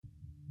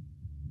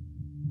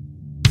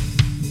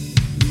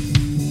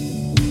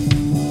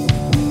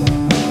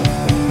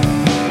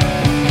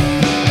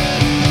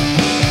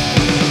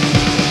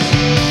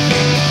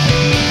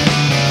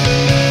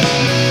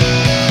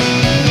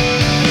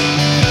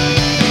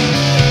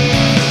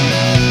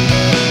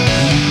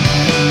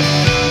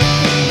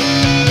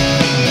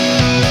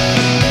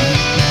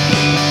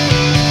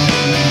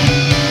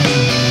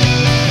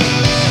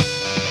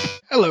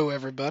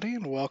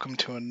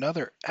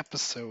another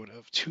episode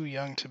of Too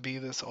Young to Be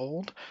This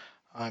Old.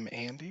 I'm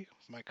Andy,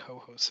 my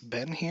co-host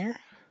Ben here,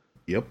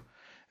 Yep.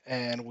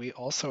 and we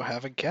also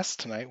have a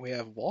guest tonight. We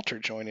have Walter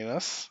joining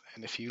us,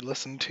 and if you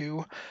listen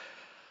to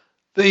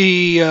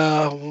the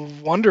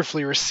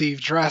wonderfully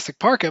received Jurassic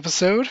Park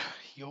episode,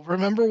 you'll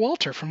remember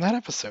Walter from that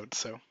episode.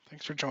 So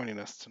thanks for joining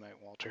us tonight,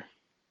 Walter.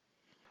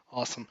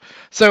 Awesome.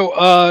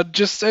 So,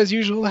 just as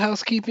usual,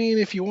 housekeeping.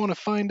 If you want to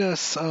find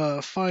us,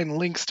 find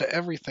links to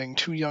everything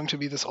Too Young to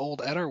Be This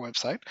Old at our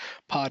website,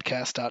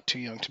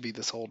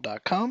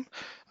 podcast.tooyoungtobethisold.com.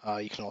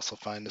 You can also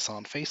find us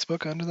on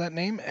Facebook under that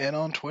name and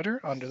on Twitter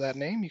under that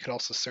name. You can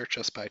also search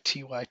us by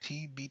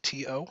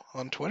TYTBTO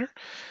on Twitter.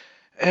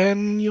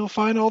 And you'll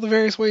find all the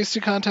various ways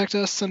to contact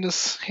us, send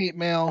us hate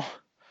mail,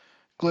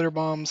 glitter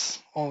bombs,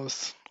 all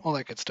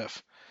that good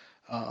stuff.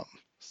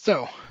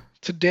 So,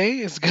 today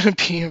is going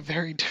to be a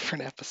very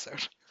different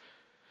episode.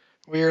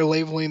 We are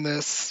labeling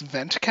this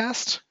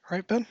Ventcast,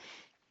 right, Ben?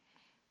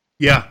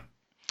 Yeah.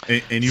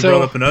 And you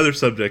brought up another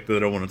subject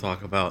that I want to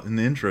talk about in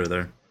the intro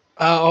there.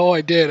 Oh,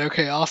 I did.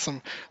 Okay,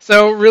 awesome.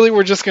 So, really,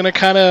 we're just going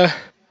to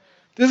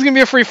this is going to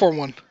be a freeform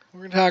one.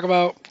 We're going to talk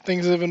about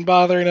things that have been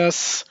bothering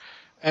us,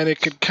 and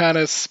it could kind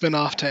of spin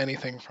off to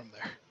anything from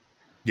there.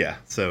 Yeah,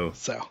 so.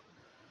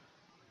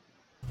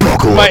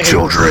 Buckle up,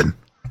 children.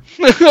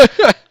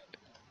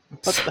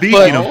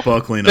 Speaking of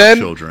buckling up,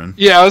 children.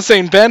 Yeah, I was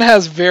saying Ben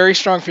has very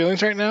strong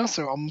feelings right now,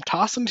 so I'm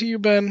tossing to you,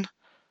 Ben.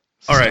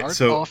 All right,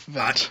 so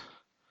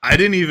I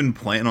didn't even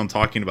plan on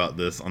talking about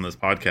this on this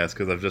podcast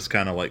because I've just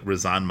kind of like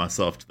resigned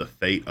myself to the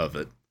fate of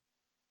it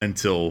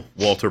until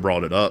Walter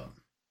brought it up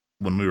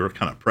when we were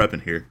kind of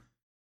prepping here.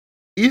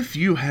 If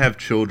you have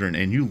children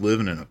and you live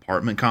in an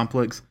apartment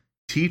complex,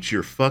 teach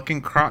your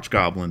fucking crotch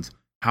goblins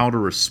how to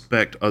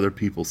respect other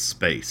people's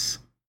space.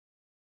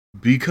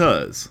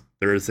 Because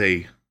there is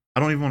I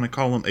don't even want to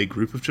call them a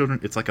group of children.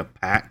 It's like a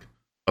pack,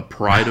 a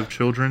pride of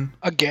children.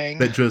 A gang.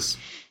 A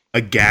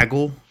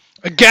gaggle.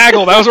 A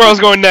gaggle. That was where I was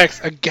going next.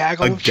 A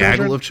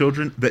gaggle of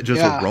children that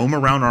just roam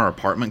around our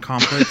apartment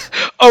complex.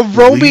 A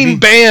roaming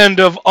band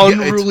of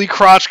unruly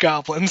crotch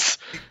goblins.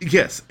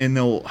 Yes, and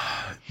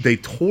they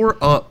tore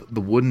up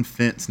the wooden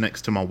fence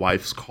next to my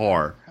wife's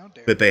car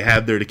that they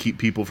have there to keep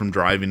people from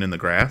driving in the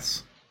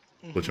grass.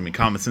 Mm-hmm. Which, I mean,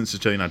 common sense to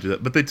tell you not to do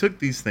that. But they took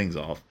these things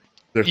off.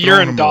 They're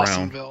You're in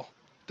Dawsonville.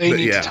 They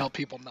need to tell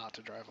people not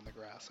to drive on the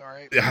grass, all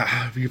right?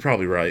 Yeah, you're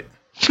probably right.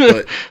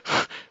 But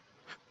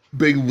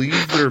they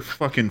leave their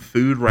fucking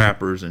food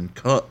wrappers and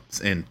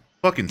cups and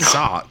fucking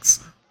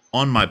socks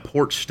on my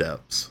porch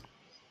steps.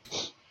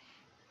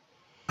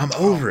 I'm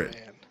over it.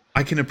 Man.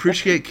 I can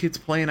appreciate kids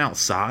playing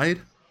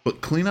outside, but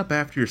clean up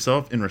after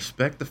yourself and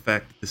respect the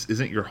fact that this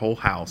isn't your whole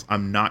house.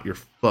 I'm not your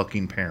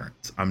fucking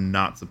parents. I'm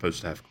not supposed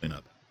to have to clean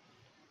up.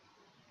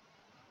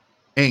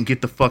 And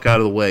get the fuck out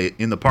of the way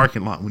in the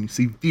parking lot when you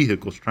see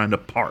vehicles trying to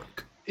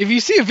park. If you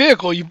see a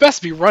vehicle, you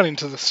best be running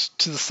to the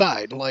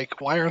side. Like,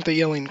 why aren't they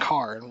yelling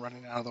car and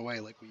running out of the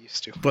way like we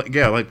used to? But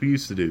yeah, like we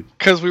used to do.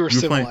 Because we were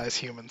civilized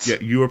humans. Yeah,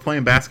 you were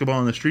playing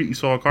basketball in the street, you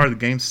saw a car, the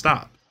game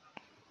stopped.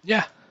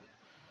 Yeah.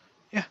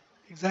 Yeah,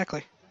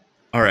 exactly.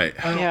 All right.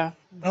 Yeah.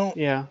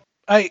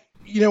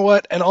 You know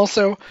what? And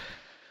also,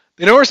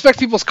 they don't respect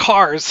people's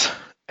cars.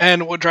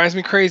 And what drives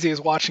me crazy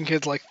is watching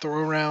kids, like, throw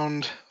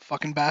around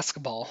fucking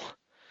basketball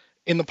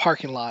in the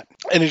parking lot,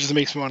 and it just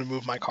makes me want to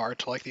move my car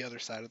to like the other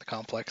side of the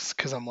complex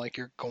because I'm like,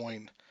 you're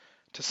going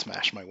to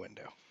smash my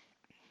window,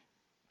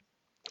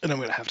 and I'm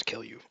gonna have to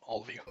kill you,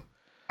 all of you.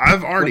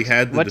 I've already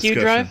had the discussion. What do you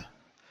drive?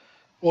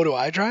 What do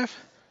I drive?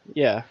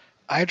 Yeah,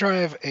 I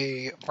drive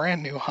a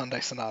brand new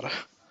Hyundai Sonata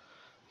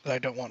that I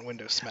don't want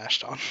windows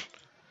smashed on.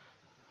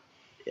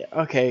 Yeah,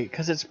 okay,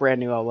 because it's brand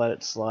new, I'll let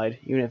it slide,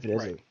 even if it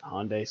is a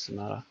Hyundai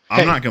Sonata.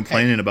 I'm not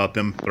complaining about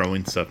them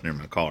throwing stuff near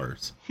my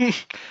cars.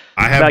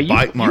 I have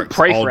bike marks. You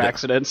pray for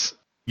accidents.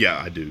 Yeah,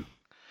 I do.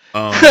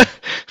 I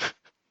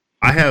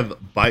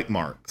have bike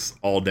marks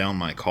all down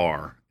my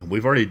car, and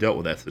we've already dealt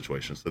with that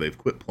situation, so they've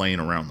quit playing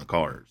around the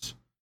cars.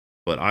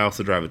 But I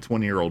also drive a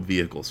 20-year-old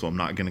vehicle, so I'm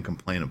not going to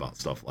complain about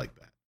stuff like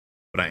that.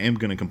 But I am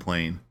going to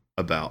complain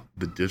about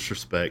the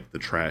disrespect, the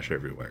trash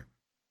everywhere.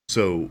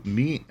 So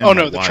me and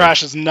the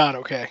trash is not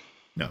okay.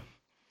 No.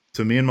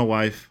 So me and my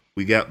wife,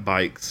 we got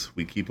bikes.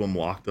 We keep them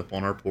locked up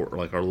on our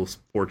our little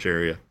porch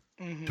area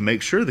to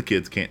make sure the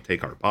kids can't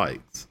take our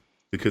bikes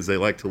because they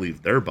like to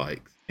leave their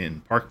bikes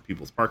in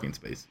people's parking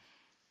spaces.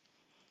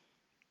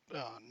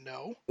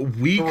 No.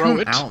 We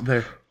come out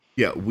there.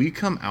 Yeah, we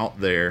come out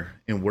there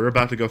and we're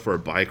about to go for a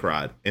bike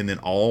ride, and then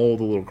all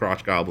the little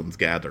crotch goblins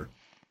gather. And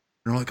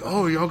they're like,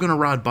 "Oh, y'all gonna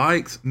ride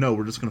bikes?" No,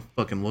 we're just gonna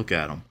fucking look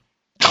at them.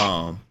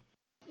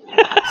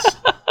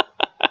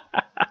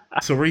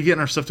 So we're getting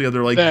our stuff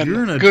together. Like, Ben,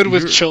 you're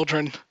with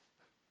children.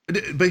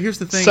 But here's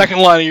the thing. Second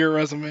line of your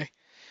resume.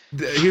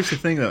 Here's the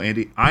thing, though,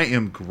 Andy. I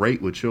am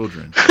great with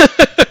children,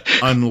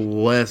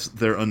 unless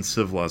they're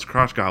uncivilized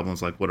crotch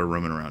goblins like what are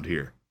roaming around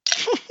here.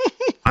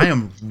 I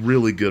am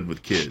really good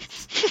with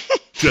kids,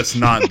 just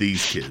not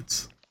these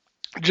kids.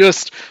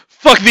 Just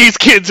fuck these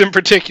kids in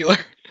particular.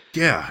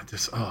 Yeah,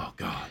 just oh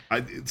god.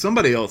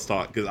 Somebody else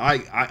talk because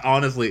I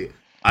honestly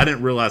I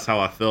didn't realize how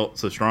I felt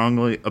so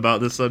strongly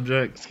about this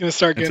subject. It's gonna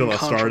start getting until I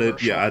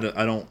started. Yeah, I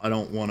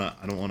don't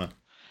wanna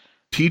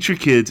teach your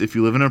kids, if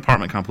you live in an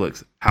apartment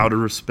complex, how to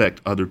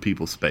respect other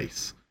people's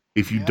space.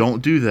 If you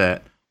don't do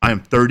that, I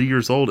am 30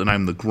 years old and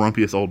I'm the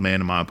grumpiest old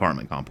man in my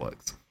apartment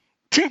complex.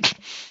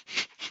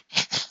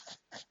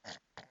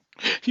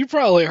 You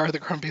probably are the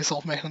grumpiest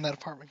old man in that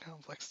apartment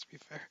complex, to be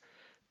fair.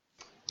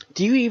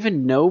 Do you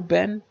even know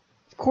Ben?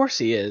 Of course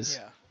he is.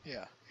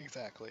 Yeah,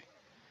 exactly.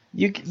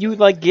 You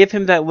like give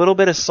him that little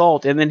bit of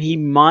salt, and then he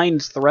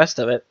mines the rest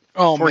of it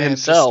for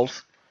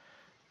himself.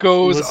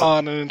 Goes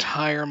on an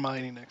entire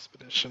mining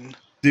expedition.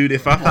 Dude,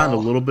 if I find a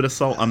little bit of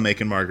salt, I'm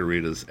making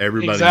margaritas.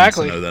 Everybody needs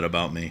to know that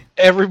about me.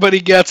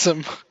 Everybody gets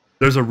them.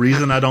 There's a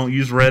reason I don't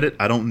use Reddit.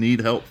 I don't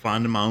need help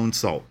finding my own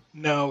salt.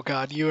 No,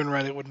 God, you and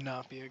Reddit would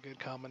not be a good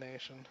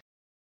combination.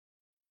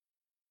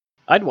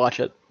 I'd watch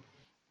it.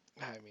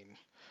 I mean,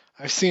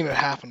 I've seen it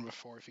happen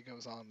before if he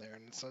goes on there,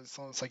 and it's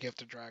almost like you have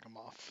to drag him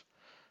off.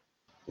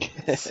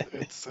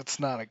 It's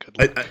not a good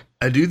look.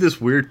 I do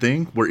this weird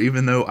thing where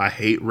even though I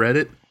hate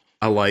Reddit,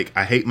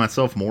 I hate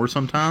myself more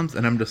sometimes,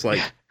 and I'm just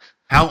like,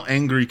 how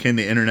angry can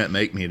the internet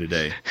make me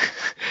today?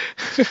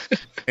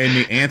 And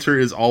the answer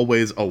is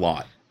always a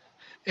lot.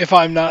 If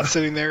I'm not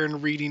sitting there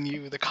and reading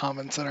you the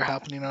comments that are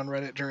happening on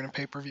Reddit during a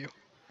pay-per-view.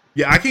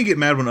 Yeah, I can get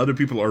mad when other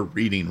people are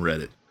reading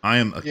Reddit. I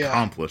am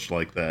accomplished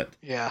like that.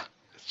 Yeah,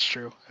 it's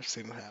true. I've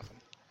seen it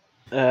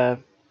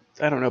happen.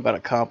 I don't know about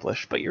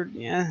accomplished, but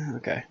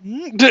okay.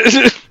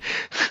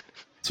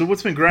 So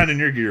what's been grinding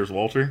your gears,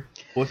 Walter?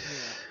 What?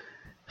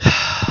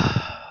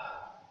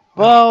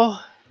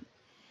 Well,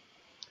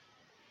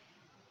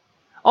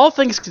 all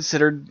things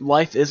considered,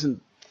 life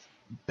isn't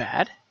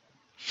bad.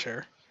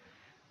 Sure.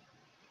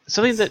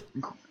 Something that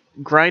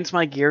grinds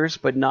my gears,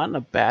 but not in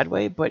a bad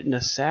way, but in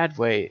a sad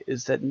way,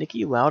 is that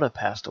Niki Lauda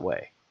passed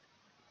away.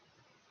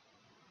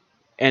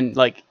 And,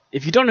 like,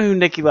 if you don't know who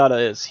Niki Lauda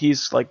is,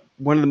 he's, like,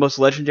 one of the most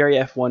legendary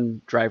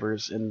F1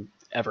 drivers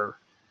ever.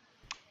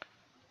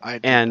 I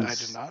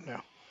did not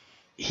know.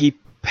 He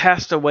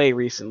passed away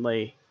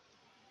recently.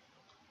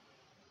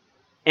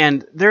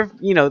 And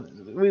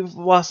we've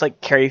lost, like,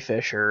 Carrie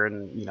Fisher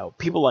and,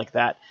 people like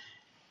that.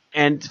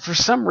 And for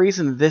some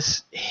reason,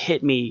 this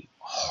hit me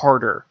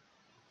harder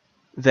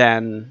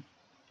than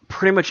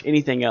pretty much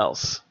anything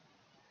else.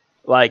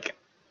 Like,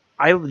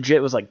 I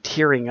legit was like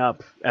tearing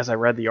up as I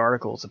read the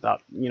articles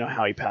about,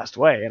 how he passed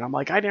away. And I'm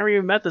like, I never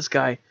even met this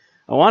guy.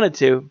 I wanted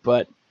to,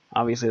 but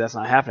obviously that's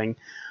not happening.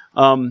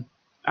 I don't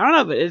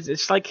know, but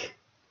it's like,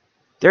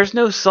 there's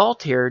no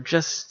salt here,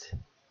 just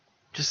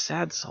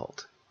sad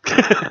salt.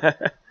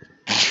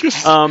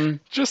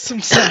 Just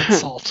some sad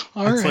salt.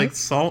 It's like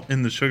salt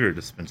in the sugar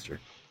dispenser.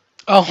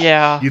 Oh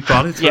yeah. You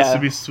thought it's supposed to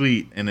be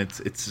sweet, and it's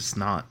just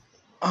not.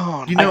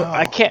 Oh,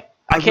 I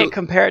can't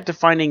compare it to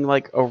finding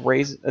like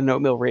an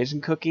oatmeal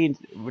raisin cookie,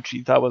 which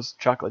you thought was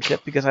chocolate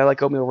chip, because I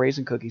like oatmeal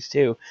raisin cookies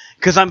too,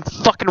 because I'm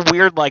fucking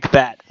weird like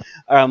that.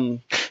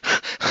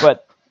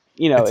 But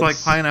it's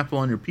like pineapple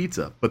on your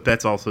pizza, but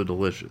that's also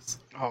delicious.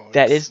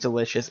 That is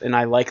delicious, and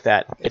I like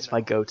that. It's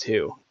my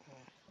go-to.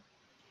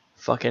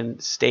 Fucking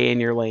stay in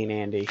your lane,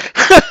 Andy.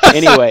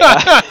 Anyway.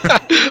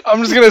 I'm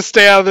just going to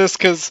stay out of this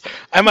because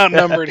I'm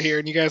outnumbered here,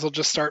 and you guys will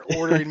just start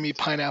ordering me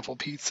pineapple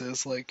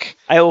pizzas. Like,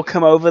 I will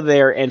come over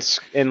there and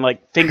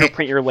like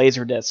fingerprint your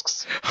laser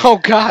discs. Oh,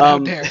 God, how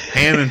dare.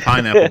 Ham and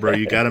pineapple, bro.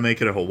 You got to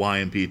make it a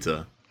Hawaiian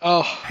pizza.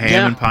 Oh,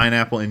 ham and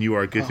pineapple, and you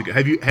are good to go.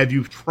 Have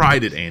you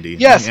tried it, Andy?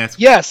 Yes.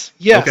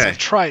 Okay. I've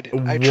tried it.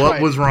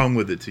 What was wrong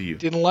with it to you?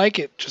 Didn't like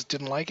it. Just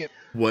didn't like it.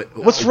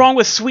 What's wrong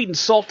with sweet and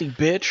salty,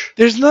 bitch?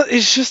 There's no.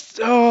 It's just.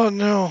 Oh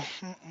no.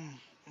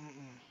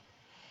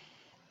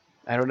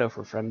 I don't know if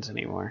we're friends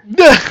anymore.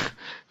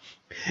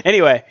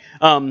 Anyway,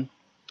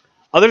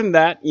 other than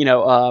that,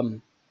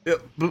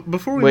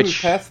 before we move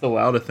past the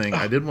Lauda thing,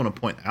 I did want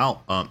to point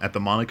out at the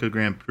Monaco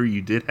Grand Prix,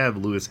 you did have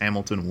Lewis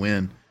Hamilton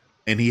win,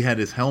 and he had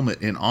his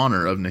helmet in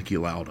honor of Niki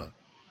Lauda,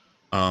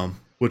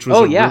 which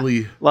was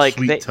really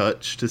sweet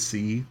touch to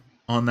see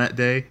on that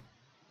day.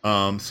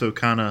 So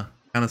kind of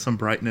some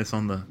brightness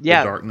on the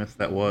darkness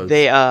that was.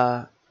 They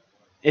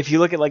if you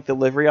look at like the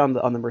livery on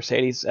the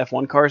Mercedes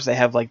F1 cars, they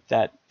have like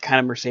that kind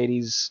of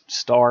Mercedes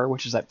star,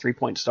 which is that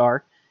 3-point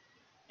star.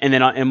 And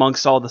then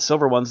amongst all the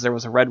silver ones, there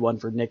was a red one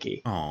for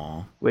Niki.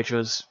 Aww. Which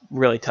was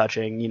really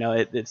touching.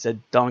 It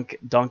said Danke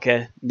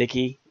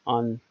Niki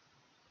on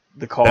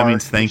the car. That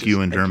means thank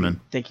you in German.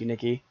 Thank you,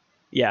 Niki.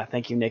 Yeah,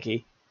 thank you,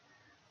 Niki.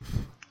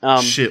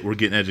 Shit, we're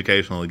getting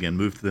educational again.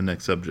 Move to the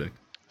next subject.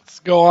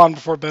 Let's go on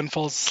before Ben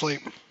falls asleep.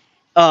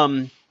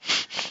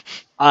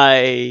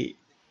 I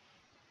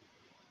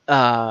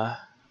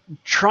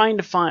trying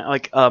to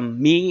find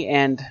me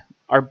and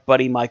our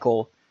buddy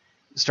Michael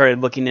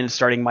started looking into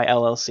starting my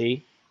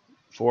LLC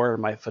for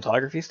my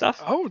photography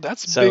stuff. Oh,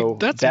 that's big.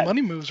 That's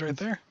money moves right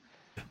there.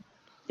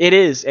 It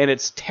is, and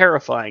it's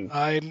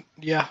terrifying.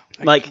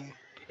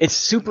 It's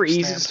super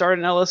easy to start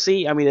an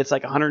LLC. I mean, it's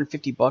like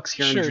 $150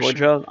 here in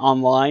Georgia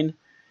online.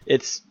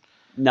 It's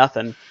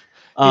nothing.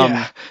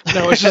 No,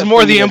 it's just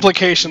more the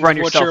implications of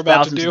what you're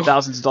about to do.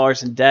 Thousands of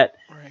dollars in debt.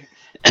 Right.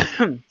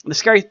 the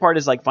scary part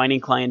is like finding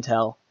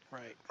clientele,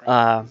 Right.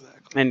 Exactly.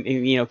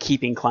 And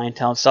keeping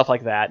clientele and stuff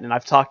like that. And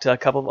I've talked to a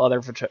couple of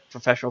other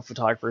professional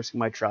photographers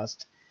whom I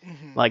trust,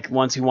 like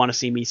ones who want to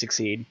see me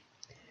succeed,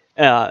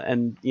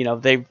 and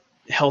they've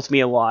helped me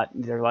a lot.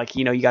 They're like,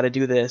 you got to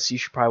do this. You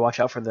should probably watch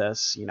out for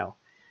this.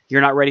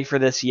 You're not ready for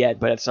this yet,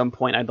 but at some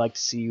point I'd like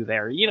to see you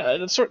there.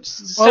 Well,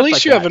 at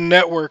least you have a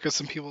network of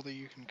some people that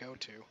you can go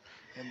to.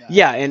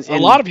 Yeah, and a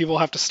lot of people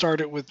have to start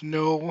it with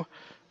no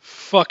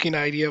fucking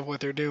idea of what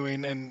they're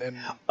doing, and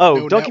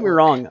don't get me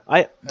wrong.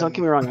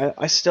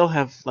 I still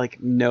have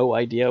like no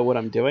idea what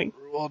I'm doing.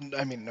 Well,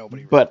 I mean,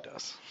 nobody really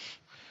does.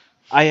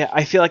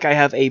 I feel like I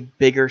have a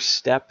bigger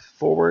step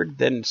forward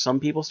than some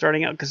people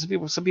starting out, because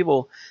some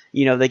people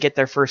they get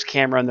their first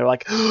camera and they're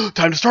like,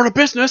 time to start a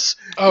business.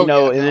 And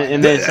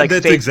then it's like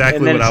that's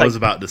exactly what I was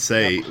about to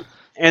say. Yep.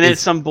 And then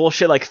it's some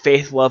bullshit like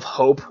faith, love,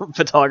 hope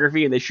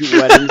photography, and they shoot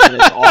weddings, and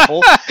it's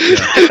awful.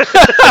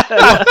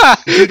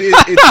 Dude,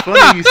 it's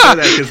funny you say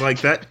that, because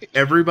like that,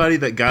 everybody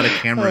that got a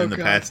camera in the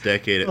past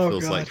decade, it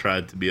feels like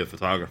tried to be a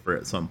photographer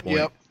at some point.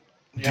 Yep.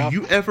 Do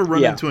you ever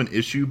run into an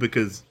issue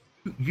because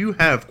you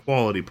have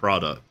quality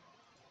product,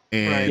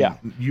 and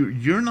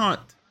you're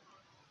not,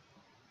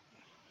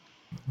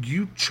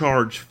 you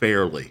charge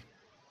fairly,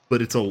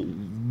 but it's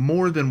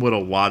more than what a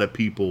lot of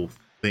people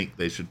think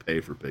they should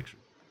pay for pictures.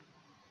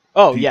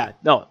 Oh, yeah.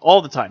 No,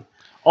 all the time.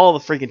 All the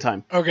freaking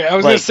time. Okay, I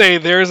was going to say,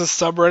 there's a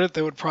subreddit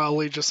that would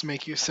probably just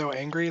make you so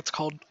angry. It's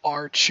called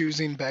R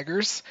Choosing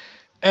Beggars.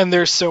 And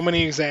there's so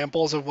many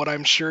examples of what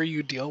I'm sure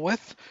you deal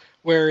with,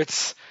 where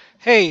it's,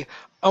 hey,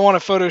 I want a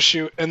photo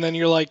shoot. And then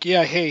you're like,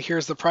 yeah, hey,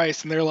 here's the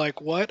price. And they're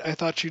like, what? I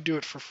thought you'd do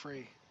it for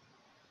free.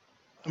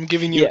 I'm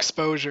giving you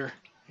exposure.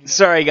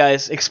 Sorry,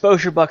 guys.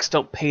 Exposure bucks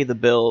don't pay the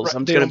bills. Right,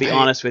 I'm just going to be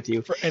honest with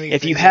you. Anything,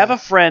 if you have a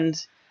friend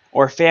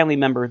or a family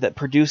member that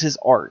produces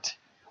art,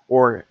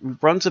 or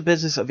runs a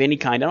business of any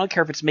kind, I don't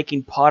care if it's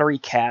making pottery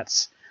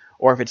cats,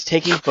 or if it's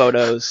taking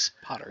photos,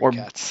 or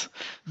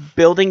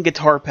building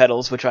guitar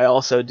pedals, which I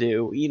also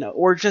do,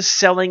 or just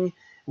selling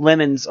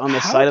lemons on the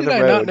side of the road.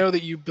 How did I not know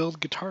that you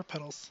build guitar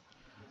pedals?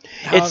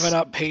 How have I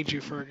not paid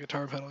you for a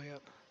guitar pedal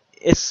yet?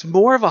 It's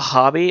more of a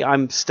hobby.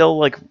 I'm still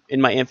like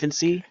in my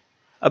infancy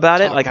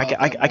about it. Like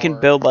I can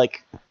build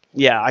like,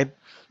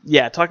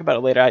 talk about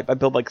it later. I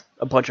build like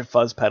a bunch of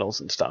fuzz pedals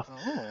and stuff.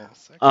 Oh,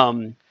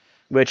 sick.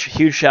 Which,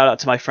 huge shout out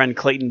to my friend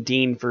Clayton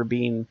Dean for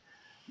being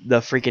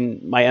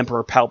my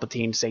Emperor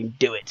Palpatine, saying,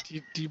 do it.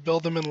 Do you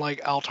build them in like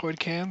Altoid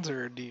cans,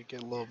 or do you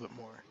get a little bit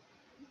more?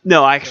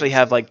 No, I actually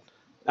have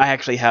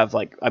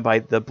I buy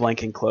the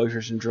blank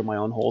enclosures and drill my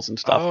own holes and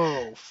stuff.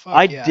 Oh, fuck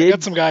I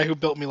got some guy who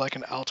built me like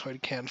an Altoid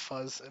can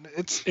fuzz, and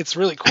it's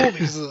really cool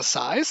because of the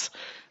size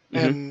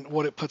and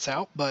what it puts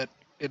out, but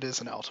it is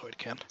an Altoid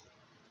can.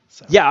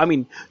 So. Yeah, I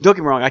mean, don't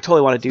get me wrong. I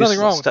totally want to do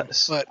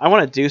stuff. I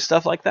want to do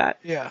stuff like that.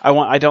 Yeah. The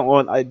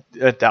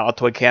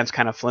Altoid can's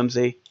kind of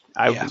flimsy.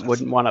 I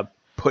wouldn't want to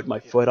put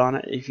my foot on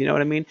it, if you know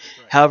what I mean.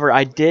 Right. However,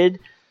 I did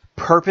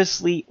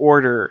purposely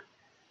order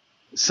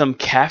some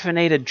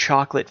caffeinated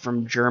chocolate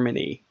from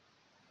Germany,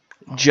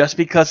 just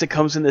because it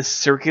comes in this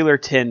circular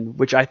tin,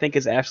 which I think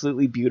is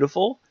absolutely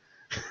beautiful.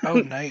 Oh,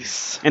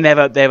 nice. And they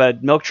have a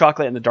milk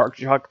chocolate and the dark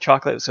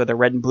chocolate, so they're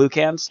red and blue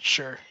cans.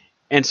 Sure.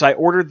 And so I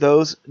ordered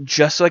those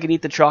just so I could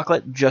eat the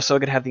chocolate, just so I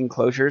could have the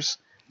enclosures,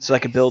 so I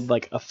could build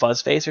like a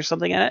fuzz face or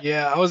something in it.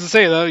 Yeah, I was to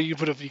say though, you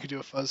could do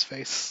a fuzz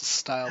face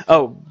style.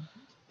 Oh,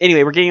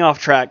 anyway, we're getting off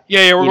track.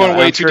 Yeah, we're going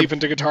way too deep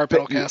into Guitar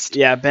Pedal Cast.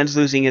 Yeah, Ben's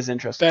losing his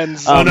interest. I'm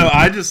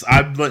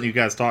letting you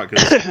guys talk,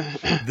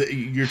 because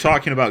you're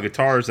talking about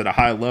guitars at a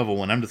high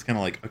level, and I'm just kind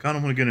of like, I kind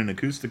of want to get an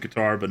acoustic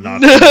guitar, but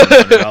not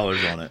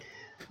 $100 on it.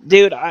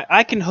 Dude,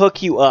 I can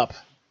hook you up.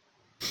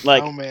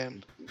 Like, oh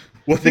man.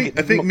 Well, I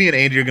think me and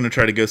Andy are going to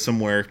try to go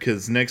somewhere,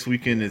 because next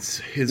weekend it's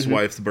his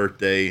wife's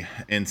birthday,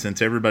 and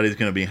since everybody's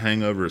going to be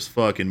hungover as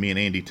fuck, and me and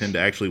Andy tend to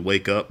actually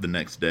wake up the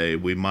next day,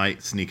 we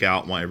might sneak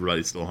out while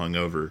everybody's still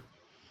hungover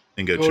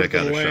and go check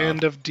out a shop. The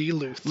land of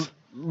Duluth.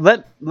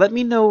 Let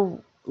me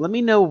know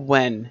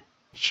when.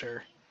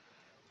 Sure.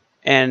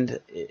 And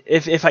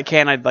if I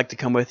can, I'd like to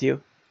come with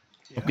you,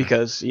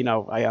 because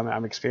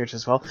I'm experienced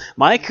as well.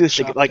 My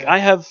acoustic, I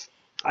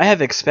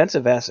have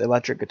expensive ass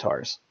electric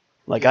guitars.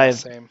 Like, I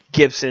have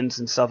Gibsons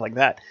and stuff like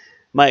that.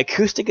 My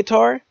acoustic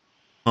guitar...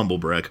 Humble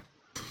brag.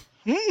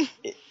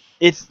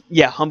 It's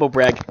humble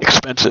brag,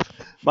 expensive.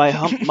 My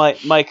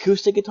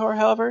acoustic guitar,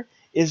 however,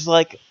 is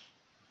like...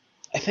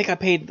 I think I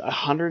paid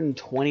 $120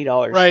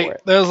 for it.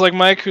 Right. That was like,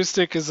 my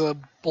acoustic is a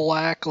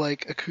black,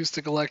 like,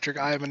 acoustic electric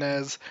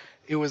Ibanez.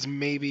 It was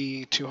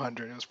maybe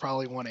 $200. It was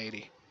probably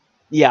 $180.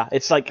 Yeah,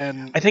 it's like...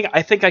 And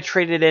I think I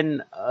traded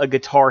in a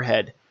guitar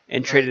head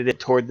and traded it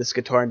toward this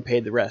guitar and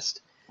paid the rest.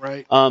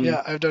 Right.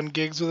 I've done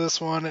gigs with this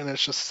one, and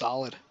it's just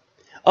solid.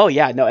 Oh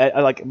yeah, no,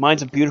 I like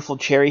mine's a beautiful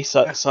cherry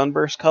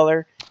sunburst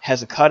color.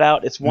 Has a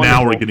cutout. It's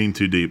wonderful. Now we're getting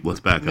too deep. Let's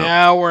back up.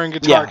 Now we're in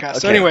Guitar Cast. Okay.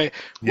 So anyway,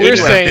 we're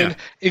saying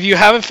if you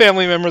have a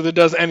family member that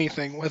does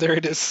anything, whether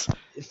it is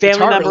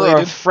family member or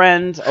a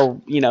friend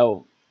or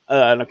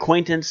an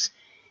acquaintance,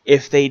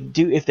 if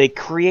they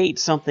create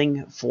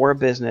something for a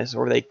business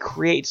or they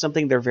create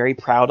something they're very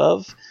proud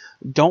of,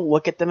 don't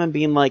look at them and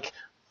being like,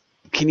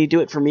 can you do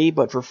it for me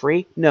but for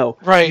free? No.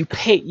 Right.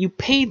 You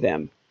pay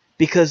them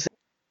because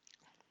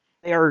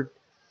they are,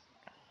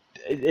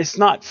 it's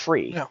not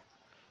free. No.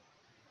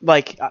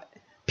 Like,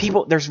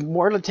 people, there's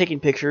more to taking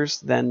pictures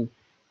than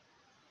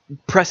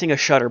pressing a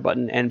shutter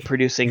button and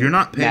producing You're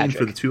not paying magic.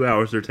 for the 2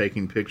 hours they're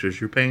taking pictures.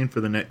 You're paying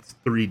for the next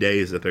 3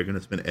 days that they're going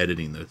to spend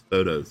editing those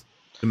photos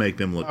to make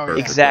them look perfect.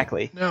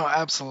 Exactly. No,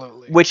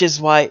 absolutely. Which is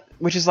like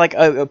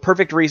a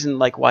perfect reason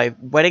like why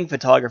wedding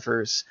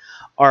photographers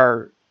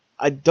are,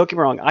 don't get me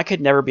wrong, I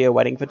could never be a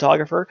wedding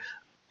photographer,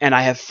 and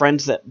I have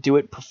friends that do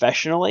it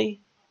professionally,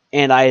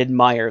 and I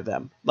admire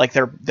them. Like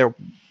their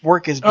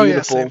work is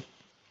beautiful. Yeah,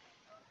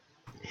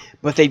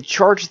 but they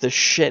charge the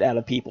shit out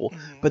of people.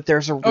 Mm-hmm. But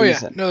there's a reason. Oh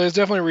yeah, no, there's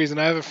definitely a reason.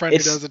 I have a friend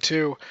who does it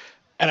too,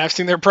 and I've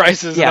seen their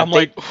prices, and I'm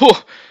like,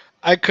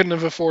 I couldn't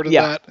have afforded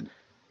that.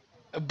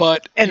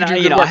 But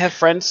I have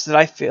friends that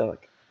I feel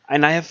like,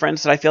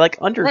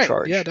 undercharge.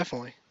 Right. Yeah,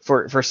 definitely.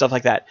 For stuff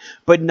like that,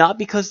 but not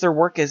because their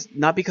work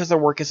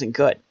isn't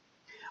good.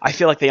 I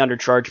feel like they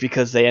undercharge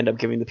because they end up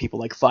giving the people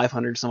like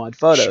 500 some odd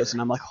photos,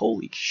 and I'm like,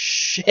 holy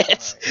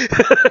shit,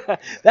 right.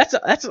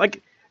 that's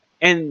like.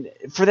 And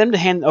for them to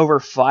hand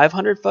over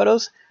 500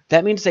 photos,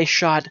 that means they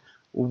shot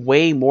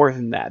way more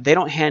than that. They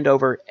don't hand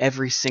over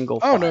every single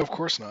file. Oh, no, of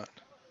course not.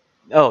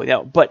 Oh,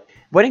 yeah. But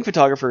wedding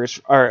photographers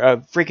are a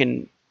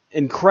freaking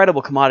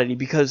incredible commodity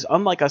because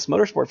unlike us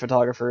motorsport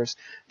photographers,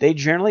 they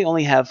generally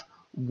only have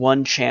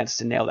one chance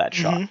to nail that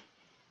shot.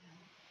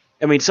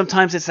 I mean,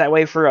 sometimes it's that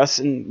way for us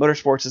in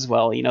motorsports as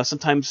well. You know,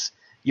 sometimes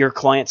your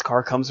client's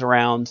car comes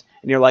around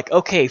and you're like,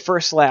 okay,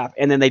 first lap,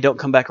 and then they don't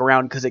come back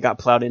around because it got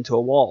plowed into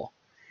a wall.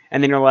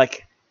 And then you're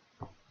like,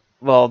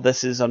 well,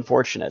 this is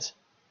unfortunate.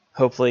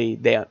 Hopefully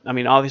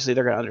obviously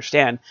they're going to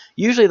understand.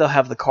 Usually they'll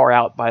have the car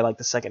out by like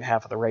the second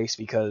half of the race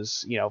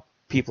because,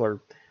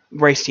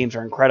 race teams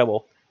are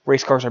incredible.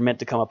 Race cars are meant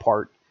to come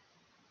apart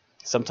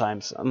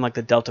sometimes, unlike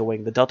the Delta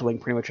Wing. The Delta Wing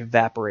pretty much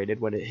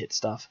evaporated when it hit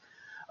stuff.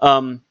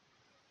 But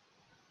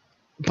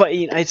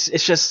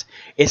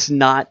it's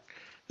not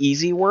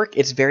easy work.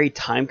 It's very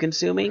time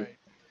consuming. Right.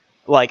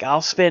 Like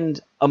I'll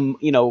spend,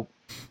 I'll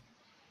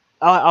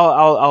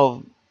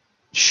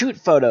shoot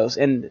photos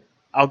and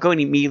I'll go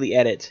and immediately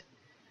edit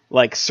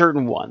like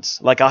certain ones.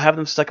 Like I'll have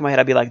them stuck in my head.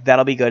 I'll be like,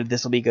 that'll be good.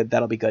 This'll be good.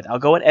 That'll be good. I'll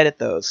go and edit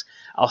those.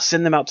 I'll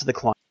send them out to the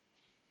client.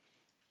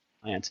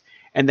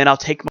 And then I'll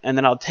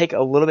take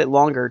a little bit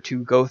longer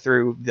to go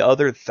through the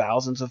other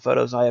thousands of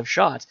photos I have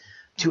shot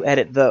to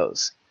edit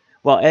those.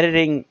 While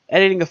editing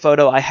a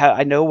photo,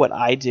 I know what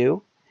I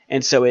do.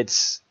 And so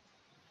it's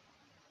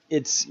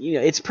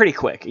pretty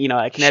quick.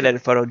 I can edit a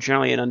photo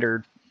generally in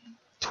under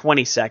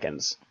 20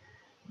 seconds.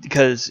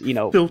 Because, I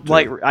don't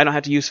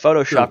have to use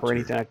Photoshop or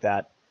anything like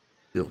that.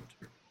 Filter.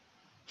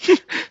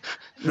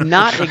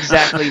 Not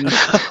exactly, no.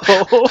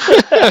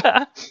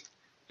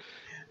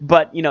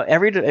 But,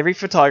 every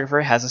photographer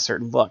has a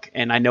certain look.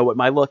 And I know what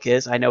my look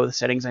is. I know the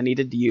settings I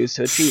needed to use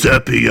to achieve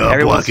Sepia,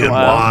 it. black and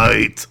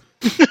white.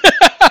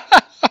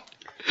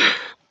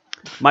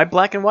 My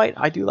black and white,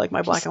 I do like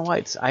my black and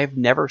whites. I have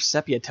never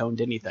sepia toned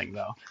anything,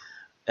 though.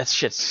 That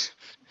shit's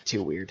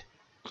too weird.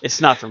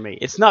 It's not for me.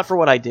 It's not for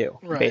what I do,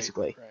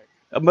 basically. Right.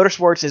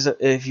 Motorsports is,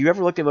 if you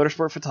ever looked at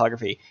motorsport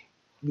photography,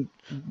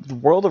 the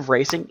world of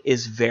racing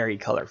is very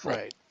colorful.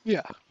 Right.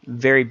 Yeah.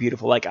 Very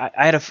beautiful. Like I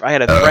had a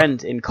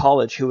friend in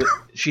college who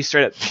she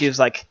was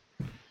like,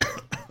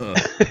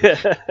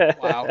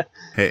 wow.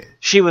 Hey.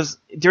 She was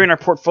during our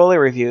portfolio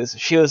reviews.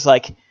 She was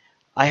like,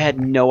 I had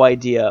no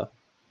idea.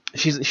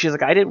 She's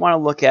like, I didn't want to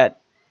look at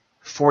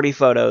 40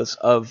 photos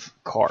of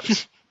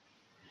cars,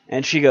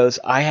 and she goes,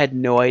 I had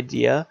no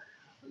idea.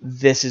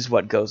 This is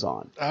what goes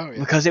on. Oh, yeah.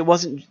 Because it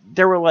wasn't,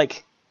 there were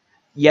like,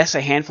 yes,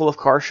 a handful of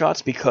car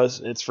shots because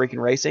it's freaking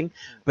racing,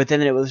 but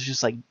then it was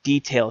just like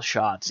detail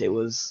shots. It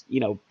was,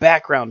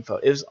 background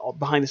photo. It was all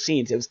behind the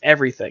scenes. It was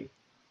everything.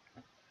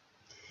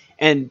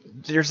 And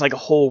there's like a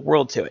whole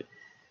world to it.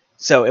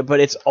 So, but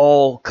it's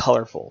all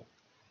colorful.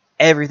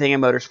 Everything in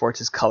motorsports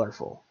is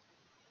colorful.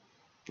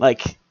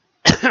 Like,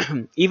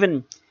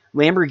 even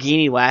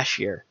Lamborghini last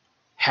year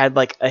had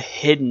like a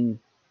hidden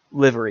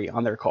livery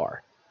on their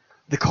car.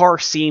 The car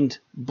seemed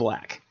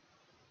black.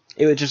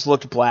 It just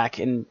looked black,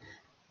 and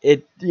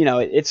it's a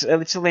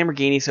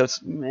Lamborghini, so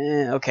it's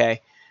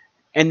okay.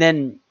 And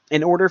then,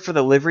 in order for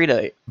the livery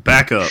to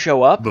back up,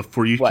 show up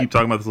before you keep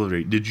talking about the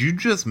livery, did you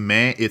just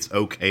it's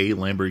okay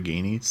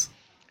Lamborghinis?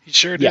 He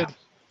sure did.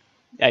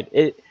 Yeah,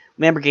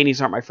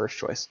 Lamborghinis aren't my first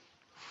choice.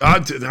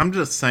 I'm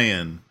just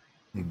saying.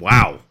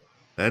 Wow,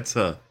 that's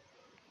a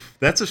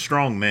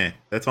strong meh.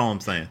 That's all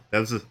I'm saying.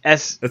 That's a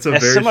very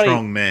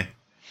strong meh.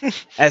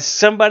 As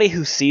somebody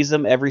who sees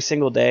them every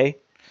single day,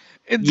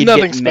 it's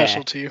nothing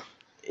special to you.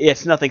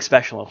 It's nothing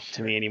special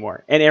to me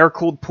anymore. An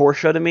air-cooled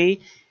Porsche to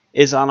me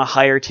is on a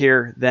higher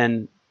tier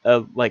than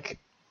a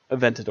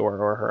Aventador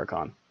or a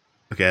Huracan.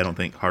 Okay, I don't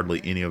think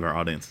hardly any of our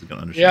audience is going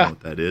to understand what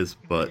that is,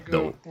 but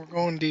we're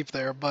going deep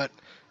there. But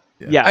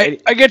yeah,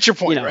 I get your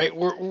point, right?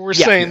 We're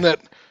saying that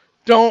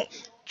don't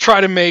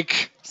try to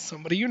make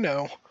somebody you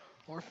know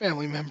or a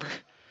family member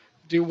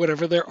do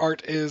whatever their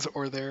art is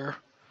or their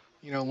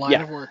line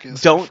of work is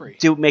for free.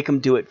 Don't make them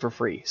do it for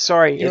free.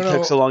 Sorry, it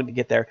took so long to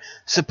get there.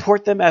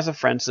 Support them as a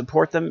friend.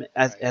 Support them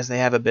as they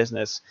have a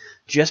business.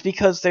 Just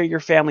because they're your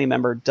family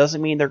member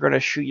doesn't mean they're going to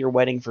shoot your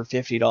wedding for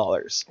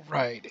 $50.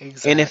 Right,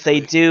 exactly. And if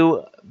they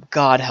do,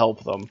 God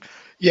help them.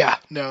 Yeah,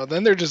 no,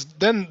 then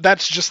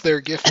that's just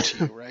their gift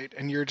to you, right?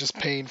 And you're just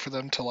paying for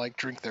them to like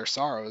drink their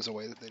sorrows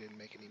away that they didn't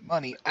make any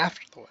money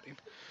after the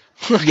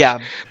wedding. Yeah,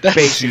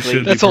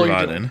 basically. That's all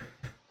you're doing.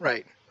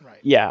 Right.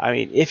 Yeah, I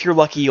mean, if you're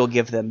lucky, you'll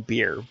give them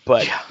beer.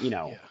 But,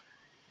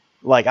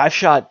 like, I've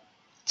shot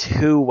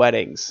 2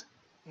 weddings.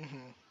 Mm-hmm.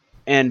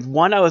 And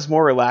one I was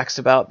more relaxed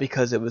about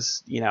because it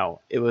was,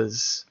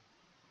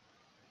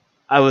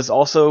 I was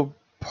also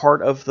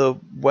part of the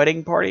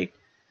wedding party.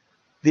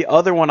 The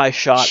other one I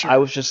shot, sure. I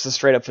was just a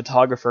straight-up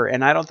photographer,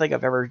 and I don't think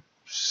I've ever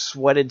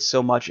sweated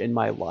so much in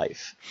my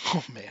life.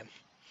 Oh, man.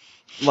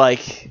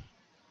 Like,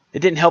 it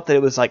didn't help that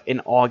it was, like,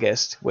 in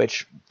August,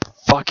 which...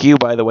 Fuck you,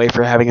 by the way,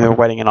 for having their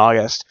wedding in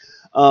August.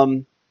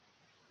 It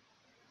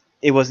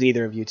wasn't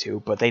either of you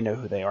two, but they know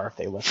who they are if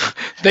they listen.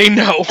 They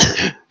know.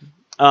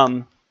 I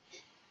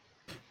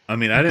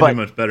mean, I didn't do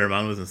much better.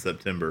 Mine was in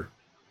September.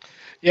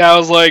 Yeah, I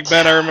was like,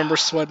 Ben, I remember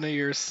sweating at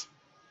yours.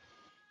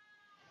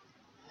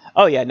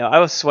 Oh, yeah, no, I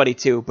was sweaty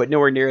too, but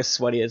nowhere near as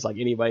sweaty as like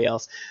anybody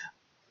else.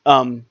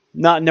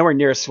 Not nowhere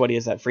near as sweaty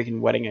as that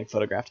freaking wedding I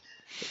photographed.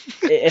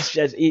 It's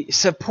just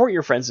support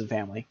your friends and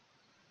family.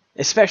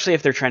 Especially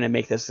if they're trying to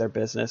make this their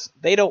business.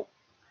 They don't,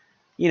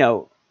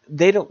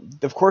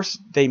 of course,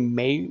 they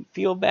may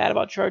feel bad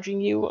about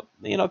charging you,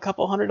 a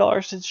couple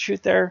 $100 to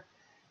shoot their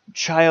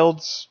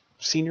child's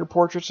senior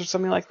portraits or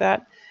something like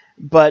that.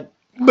 But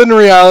in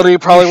reality,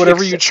 probably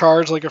whatever you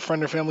charge, like a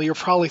friend or family, you're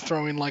probably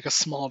throwing like a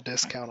small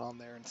discount on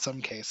there in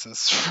some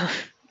cases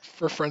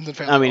for friends and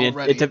family. I mean,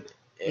 already,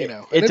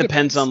 it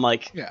depends on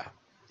like. Yeah.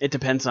 It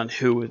depends on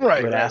who would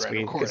ask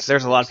me, because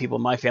there's a lot of people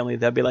in my family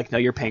that'd be like, "No,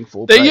 you're paying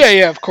full price."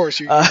 Yeah, of course,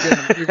 you're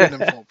getting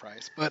them full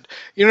price. But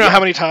you know how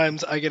many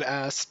times I get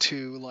asked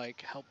to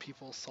like help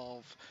people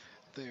solve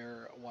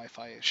their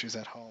Wi-Fi issues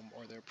at home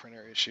or their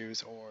printer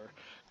issues, or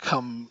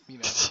come,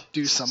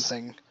 do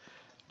something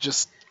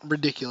just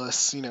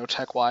ridiculous,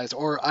 tech-wise,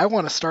 or I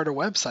want to start a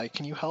website.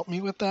 Can you help me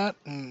with that?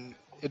 And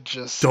it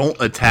just don't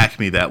attack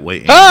me that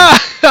way, Andy.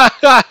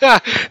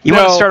 You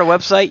want to start a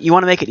website? You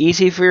want to make it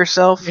easy for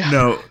yourself? Yeah.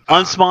 No.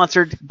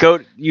 Unsponsored. Go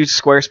use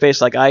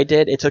Squarespace like I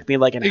did. It took me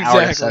like an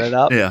hour to set it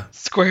up. Yeah.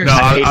 Squarespace. No,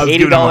 I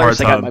paid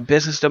 $80. I got my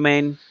business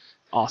domain.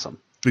 Awesome.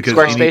 Because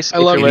Squarespace. I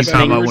love you. We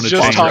were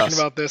just talking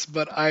about this,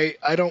 but I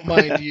don't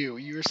mind you.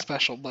 You're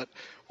special. But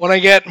when I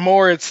get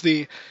more, it's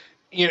the...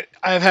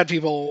 I've had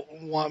people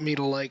want me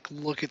to like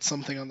look at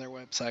something on their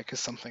website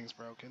because something's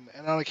broken,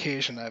 and on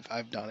occasion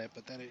I've done it,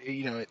 but then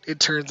it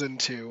turns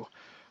into,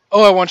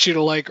 oh, I want you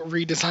to like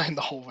redesign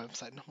the whole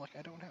website, and I'm like,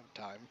 I don't have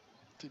time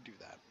to do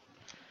that.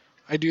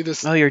 I do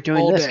this. Oh, you're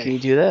doing all this. day, Can you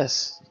do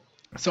this?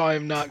 So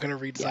I'm not going to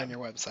redesign your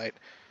website.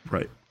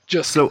 Right.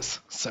 Just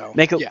so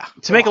make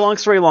a long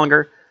story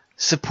longer.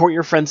 Support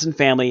your friends and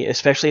family,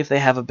 especially if they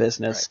have a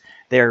business. Right.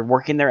 They're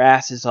working their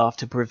asses off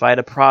to provide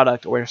a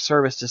product or a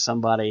service to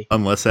somebody.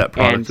 Unless that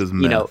product is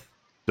meth.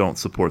 Don't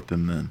support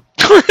them then.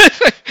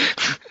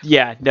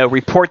 Yeah, no,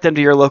 report them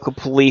to your local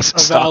police.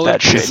 Stop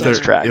that shit in its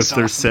tracks. If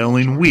they're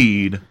selling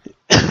weed,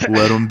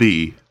 let them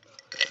be.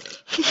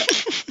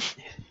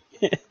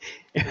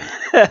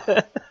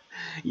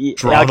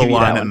 Draw the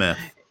line at meth.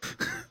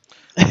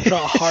 Draw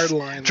a hard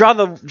line. Draw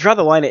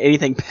the line at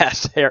anything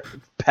past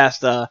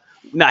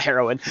not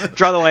heroin.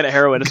 Draw the line at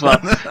heroin as well,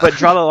 but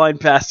draw the line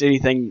past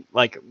anything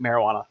like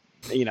marijuana.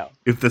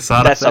 If the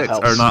side effects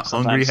are not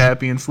hungry,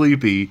 happy, and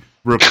sleepy,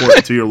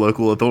 report to your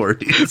local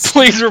authorities.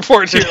 Please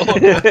report to your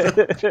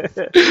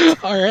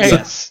local. All right.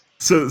 Yes.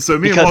 So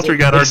me and Walter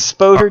got our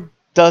exposure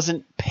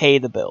doesn't pay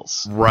the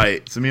bills.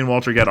 Right. So me and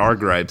Walter got our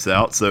gripes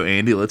out. So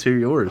Andy, let's hear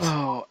yours.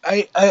 Oh,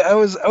 I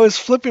was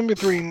flipping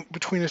between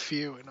a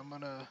few, and I'm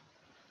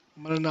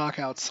gonna knock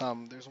out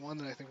some. There's one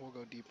that I think we'll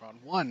go deeper on.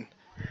 One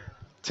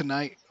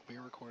tonight.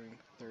 We're recording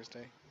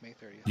Thursday, May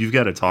 30th. You've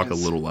got to talk a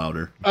little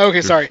louder.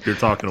 Okay, sorry. You're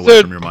talking away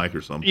from your mic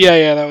or something.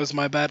 Yeah, that was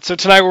my bad. So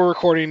tonight we're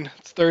recording.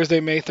 It's Thursday,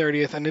 May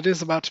 30th, and it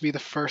is about to be the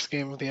first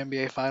game of the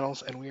NBA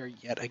Finals, and we are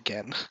yet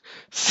again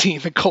seeing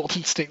the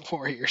Golden State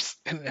Warriors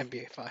in the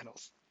NBA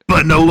Finals.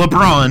 But no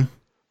LeBron.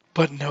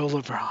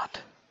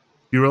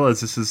 You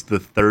realize this is the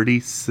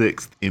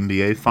 36th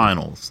NBA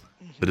Finals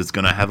that is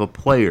going to have a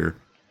player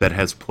that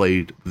has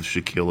played with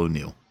Shaquille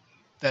O'Neal.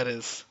 That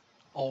is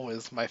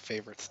always my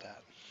favorite stat.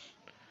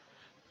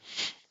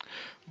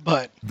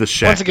 But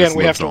once again,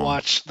 we have to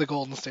watch the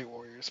Golden State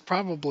Warriors.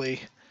 Probably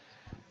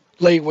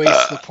lay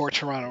waste to the poor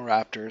Toronto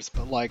Raptors.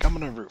 But I'm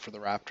gonna root for the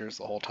Raptors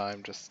the whole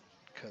time, just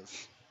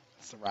because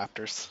it's the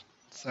Raptors.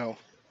 So.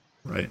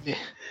 Right. Yeah.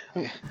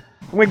 I'm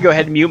gonna go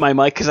ahead and mute my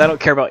mic because I don't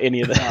care about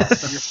any of this.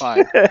 No, you're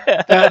fine.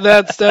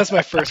 That's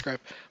my first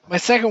gripe. My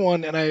second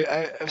one, and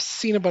I've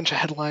seen a bunch of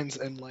headlines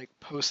and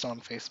posts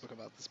on Facebook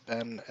about this,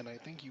 Ben, and I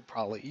think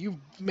you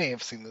may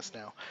have seen this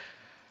now.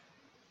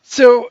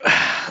 So,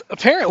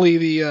 apparently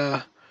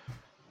the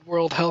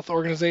World Health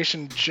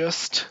Organization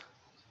just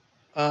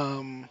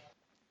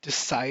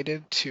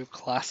decided to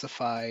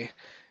classify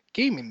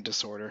gaming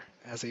disorder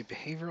as a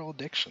behavioral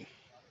addiction.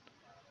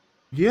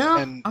 Yeah,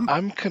 and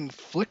I'm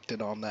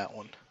conflicted on that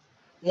one.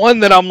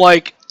 One that I'm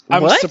like,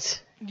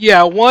 what?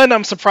 One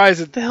I'm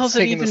surprised it's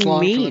taking this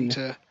long for them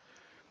to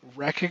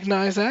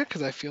recognize that,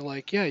 because I feel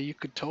like, yeah, you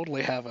could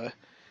totally have a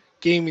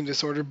gaming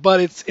disorder, but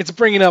it's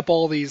bringing up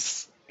all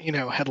these,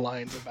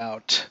 headlines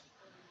about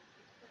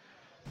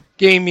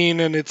gaming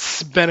and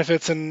its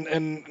benefits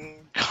and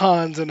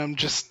cons, and I'm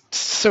just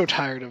so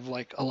tired of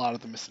like a lot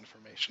of the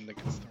misinformation that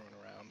gets thrown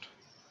around.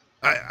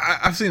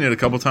 I've seen it a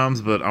couple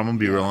times, but I'm gonna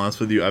be real honest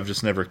with you. I've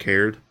just never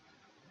cared,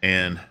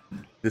 and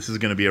this is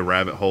gonna be a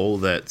rabbit hole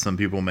that some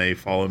people may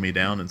follow me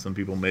down, and some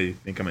people may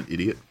think I'm an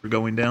idiot for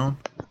going down.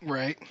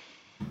 Right.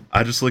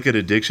 I just look at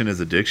addiction as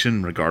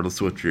addiction,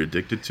 regardless of what you're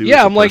addicted to.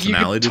 Yeah, I'm like, you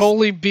could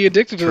totally be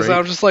addicted to this. I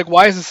was just like,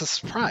 why is this a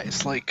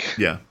surprise? Like,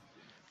 yeah,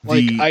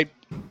 the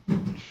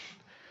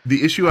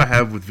issue I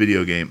have with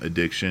video game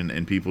addiction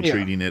and people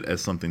treating it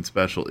as something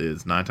special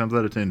is 9 times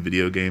out of 10,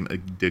 video game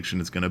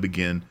addiction is going to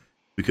begin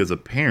because a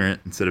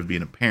parent, instead of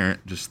being a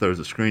parent, just throws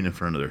a screen in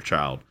front of their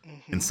child.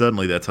 Mm-hmm. And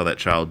suddenly that's how that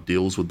child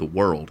deals with the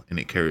world, and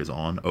it carries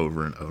on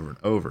over and over and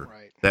over.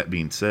 Right. That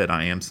being said,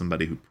 I am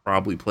somebody who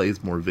probably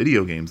plays more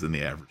video games than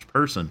the average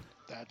person.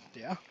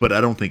 Yeah. But I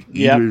don't think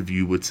either of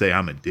you would say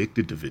I'm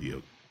addicted to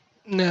video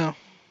games.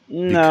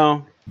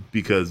 No.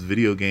 Because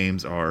video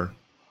games are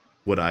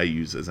what I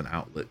use as an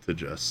outlet to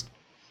just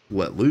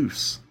let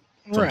loose.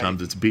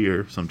 Sometimes it's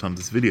beer, sometimes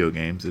it's video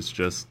games. It's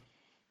just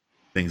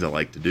things I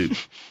like to do.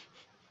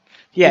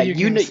 Yeah,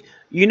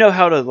 you know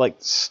how to like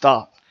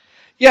stop.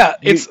 Yeah,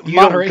 it's you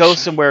don't go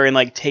somewhere and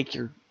like take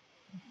your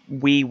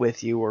Wii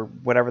with you or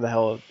whatever the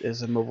hell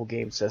is a mobile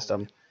game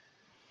system.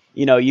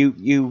 You know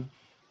know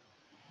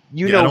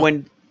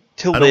when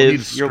to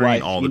live your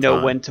life. You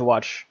know when to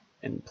watch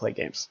and play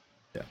games.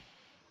 Yeah.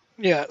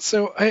 Yeah.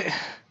 So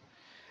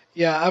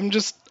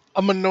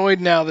I'm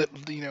annoyed now that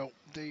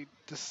they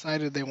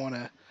decided they want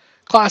to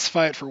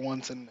classify it for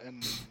once, and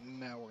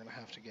now we're gonna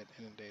have to get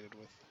inundated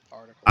with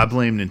articles. I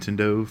blame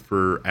Nintendo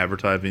for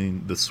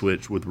advertising the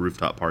Switch with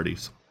rooftop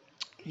parties.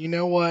 You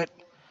know what?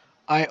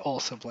 I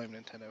also blame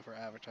Nintendo for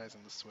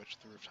advertising the Switch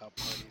with rooftop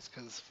parties,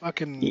 because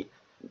fucking.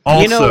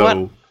 Also, you know what?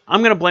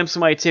 I'm gonna blame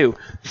somebody too.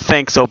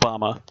 Thanks,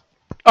 Obama.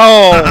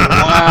 Oh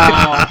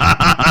wow!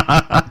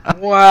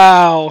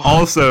 Wow.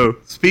 Also,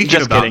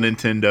 speaking about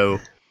Nintendo,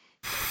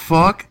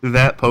 fuck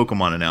that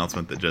Pokemon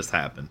announcement that just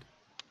happened.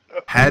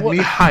 Had me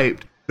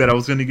hyped that I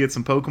was going to get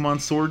some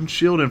Pokemon Sword and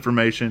Shield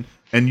information,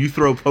 and you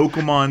throw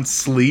Pokemon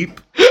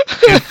Sleep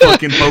and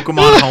fucking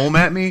Pokemon Home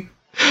at me.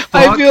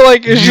 I feel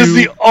like it's just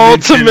the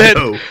ultimate,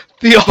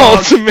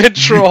 ultimate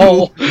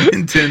troll.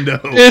 Nintendo.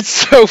 It's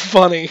so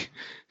funny.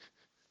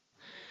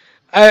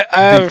 I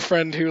have a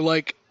friend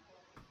who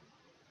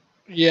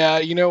yeah,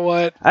 you know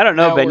what? I don't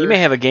know, now Ben. You may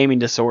have a gaming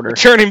disorder.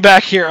 Turning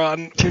back here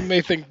on, you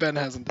may think Ben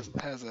has a.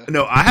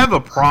 No, I have a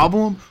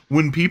problem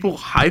when people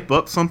hype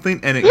up something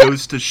and it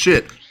goes to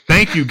shit.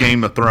 Thank you,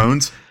 Game of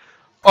Thrones.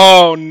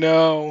 Oh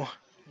no!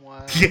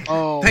 Wow.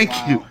 Yeah, thank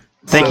you.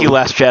 Thank you,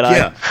 Last Jedi.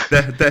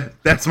 Yeah,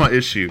 that's my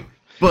issue.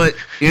 But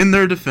in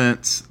their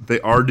defense, they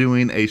are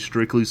doing a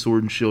strictly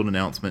Sword and Shield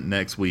announcement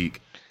next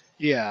week.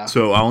 Yeah.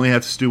 So I only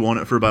have to stew on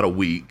it for about a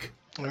week.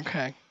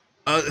 Okay.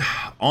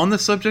 On the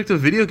subject of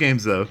video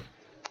games, though.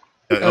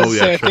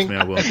 Trust me,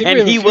 I will.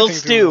 And he will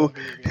stew.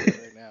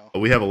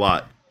 We have a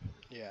lot.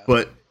 Yeah.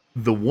 But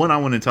the one I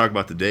want to talk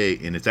about today,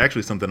 and it's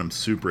actually something I'm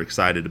super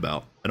excited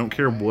about. I don't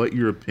care what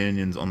your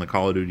opinions on the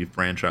Call of Duty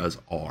franchise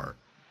are.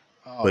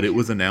 But it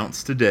was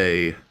announced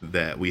today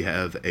that we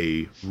have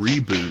a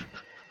reboot,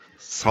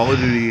 Call of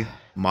Duty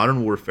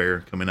Modern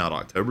Warfare, coming out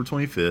October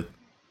 25th.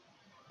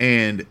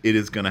 And it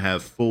is going to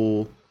have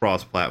full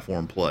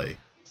cross-platform play,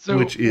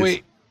 which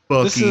is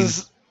fucking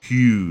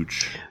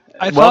huge.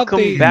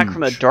 Welcome back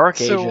from the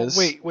Dark Ages.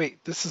 So,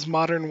 wait. This is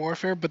Modern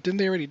Warfare, but didn't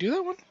they already do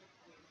that one?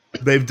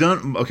 They've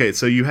done... Okay,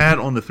 so you had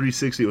on the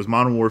 360, it was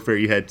Modern Warfare,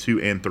 you had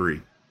 2 and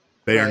 3.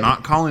 They are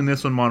not calling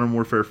this one Modern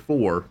Warfare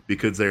 4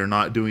 because they are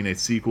not doing a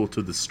sequel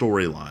to the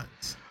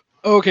storylines.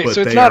 Okay,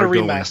 so it's not a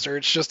remaster,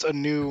 it's just a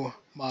new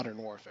Modern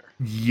Warfare.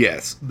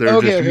 Yes,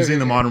 they're just using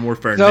the Modern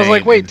Warfare name. I was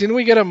like, wait, didn't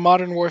we get a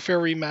Modern Warfare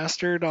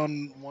remastered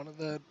on one of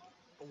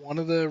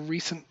the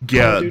recent Call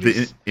of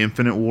Duties? The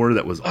Infinite War,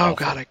 that was awful. Oh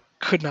god, I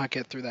could not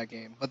get through that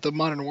game. But the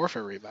Modern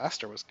Warfare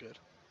remaster was good.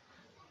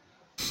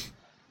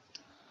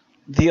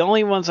 The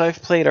only ones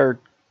I've played are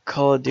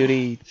Call of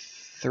Duty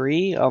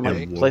 3 on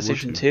my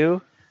PlayStation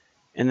 2,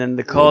 and then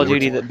the Call of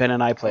Duty that Ben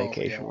and I play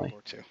occasionally. World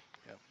War II.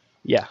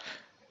 Yeah.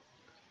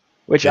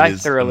 Which I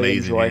thoroughly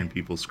enjoy. Hearing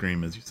people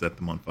scream as you set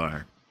them on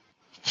fire.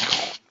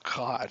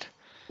 God.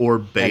 Or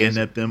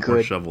bayonet them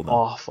or shovel them.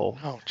 Awful.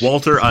 Oh,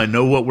 Walter, I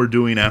know what we're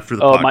doing after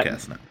the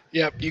podcast now.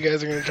 Yep, you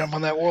guys are going to jump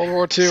on that World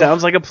War II.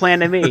 Sounds like a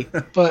plan to me.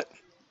 But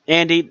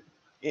Andy,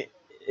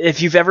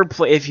 if you've ever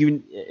if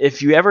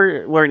you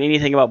ever learn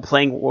anything about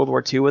playing World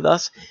War II with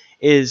us,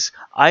 is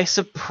I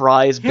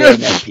surprise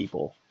bayonet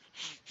people.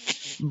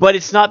 But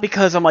it's not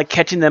because I'm like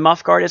catching them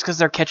off guard. It's because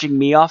they're catching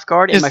me off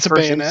guard, and It's my the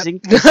first bayonet.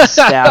 instinct is to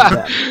stab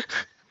them.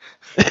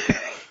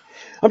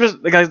 I'm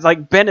just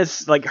like Ben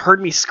has like heard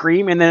me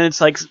scream, and then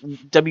it's like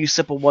W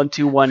Sipple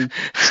 121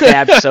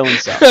 stab so and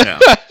so. Yeah,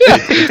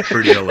 it's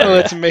pretty hilarious. Oh,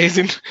 that's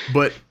amazing.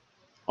 But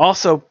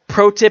also,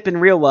 pro tip in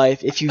real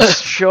life: if you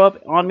show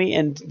up on me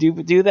and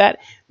do that,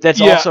 that's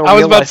Yeah, also a I was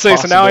real about to life say.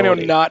 So now I know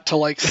possibility. not to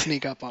like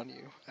sneak up on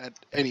you at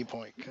any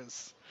point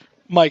because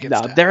Mike.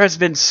 No, there has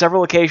been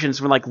several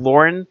occasions when like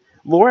Lauren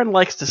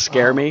likes to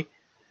scare me,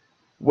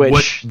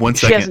 which one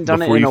she second hasn't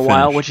done it before in you a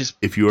while. finish, Which is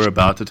if you are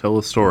about to tell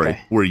a story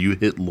Okay. where you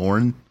hit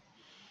Lauren,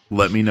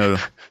 let me know.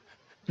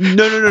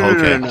 no.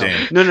 Okay, No.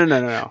 damn.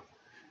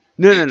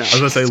 No. I was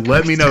gonna say,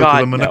 let me know because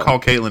God, I'm gonna no. call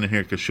Caitlin in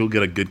here because she'll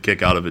get a good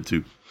kick out of it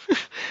too.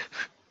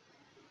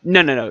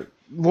 No.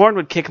 Lauren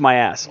would kick my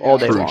ass all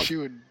day long. She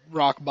would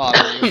rock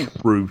bottom you.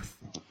 Ruth.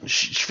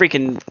 She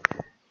freaking.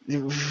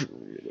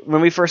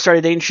 When we first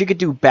started dating, she could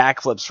do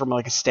backflips from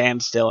like a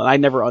standstill, and I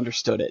never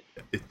understood it.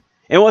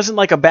 It wasn't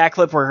like a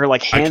backflip where her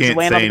like I hands can't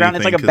land on say the ground.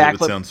 It's anything like a because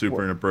it would backflip. sound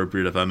super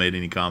inappropriate if I made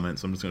any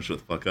comments. So I'm just gonna shut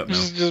the fuck up now.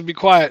 Just be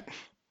quiet.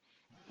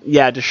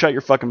 Yeah, just shut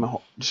your fucking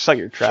hole. Just shut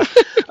your trap.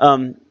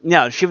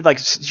 No, she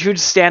would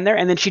stand there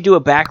and then she'd do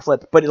a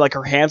backflip, but like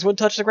her hands wouldn't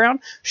touch the ground.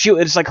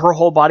 It's like her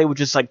whole body would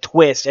just like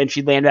twist and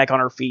she'd land back on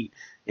her feet.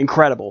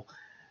 Incredible.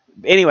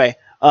 Anyway,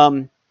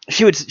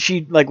 she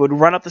would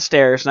run up the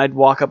stairs and I'd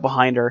walk up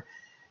behind her,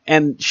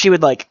 and she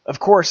would like, of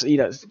course,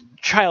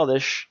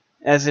 childish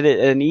as it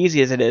is and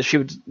easy as it is, she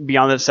would be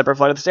on the separate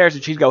flight of the stairs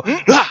and she'd go,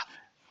 ah!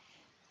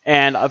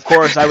 And of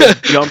course I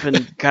would jump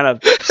and kind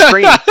of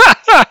scream.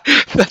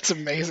 That's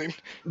amazing.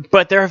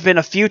 But there have been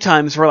a few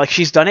times where like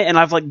she's done it and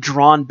I've like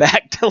drawn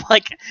back to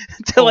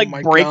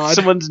my break God.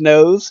 someone's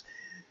nose.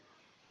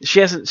 She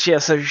hasn't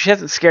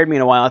scared me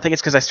in a while. I think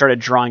it's because I started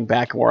drawing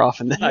back more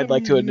often than I'd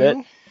like to admit.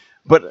 No.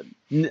 But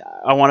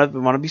I want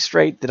to be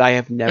straight that I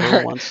have never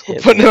Alright, once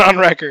hit. Putting it on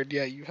record.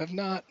 Yeah, you have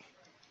not.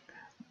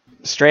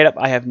 Straight up,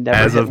 I have never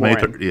As hit of May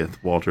Lauren.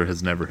 30th, Walter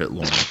has never hit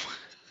Lauren.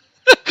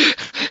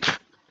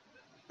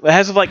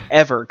 As of like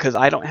ever, because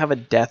I don't have a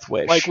death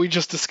wish. Like we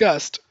just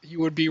discussed, you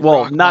would be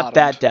well, rock not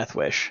that bottomed. death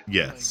wish.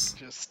 Yes.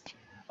 Like, just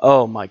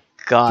Oh my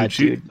god,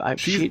 Dude, dude!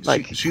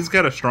 she's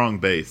got a strong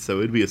base, so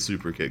it'd be a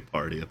super kick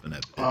party up in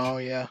that bitch. oh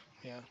yeah.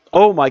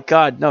 Oh my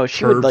god, no!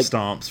 She Curb would like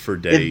stomps for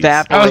days.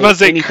 evaporate. I was about to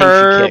say anything she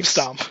curb kicks.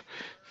 stomp.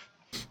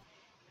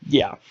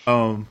 Yeah.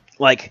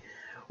 Like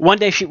One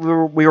day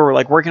we were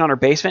like working on her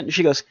basement and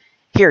she goes,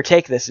 "Here,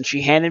 take this." And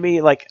she handed me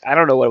like, I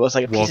don't know what it was,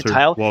 like a piece of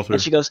tile. Walter.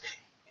 And she goes,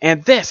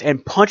 "And this,"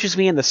 and punches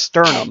me in the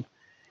sternum.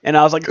 And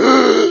I was like,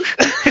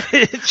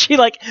 she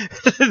like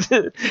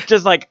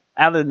just like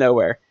out of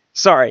nowhere.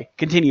 Sorry,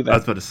 continue, Ben. I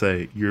was about to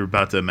say, you're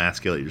about to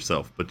emasculate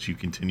yourself, but you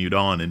continued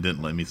on and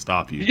didn't let me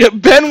stop you. Yeah,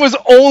 Ben was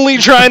only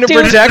trying to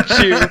Dude. protect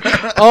you.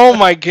 Oh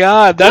my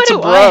god, that's a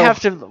bro.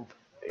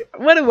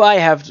 What do I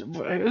have to?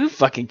 Who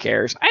fucking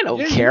cares? I don't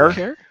Yeah, you care. don't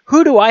care.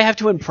 Who do I have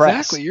to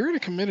impress? Exactly, you're in a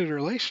committed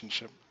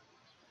relationship.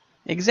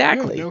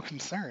 Exactly. You have no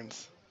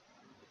concerns.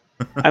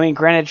 I mean,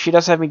 granted, she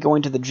does have me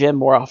going to the gym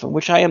more often,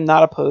 which I am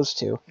not opposed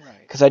to, Right.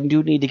 because I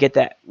do need to get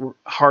that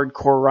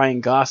hardcore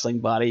Ryan Gosling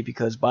body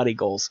because body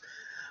goals.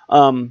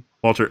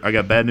 Walter, I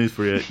got bad news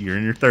for you. You're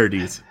in your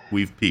 30s.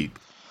 We've peaked.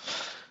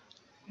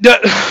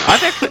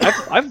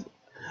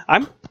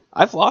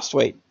 I've lost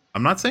weight.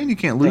 I'm not saying you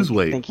can't lose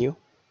weight, Thank you.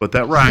 but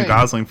that Ryan Okay.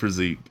 Gosling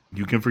physique,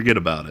 you can forget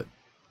about it.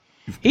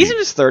 You've He's peaked. in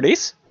his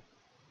 30s.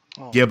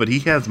 Yeah, but he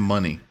has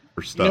money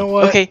for stuff. You know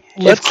what? Okay,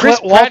 Let's if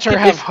Chris let Walter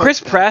Pratt, have if Chris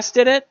hope.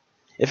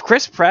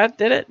 Pratt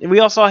did it, and we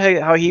all saw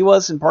how he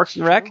was in Parks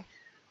and Rec,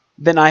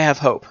 then I have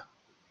hope.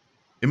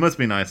 It must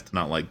be nice to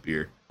not like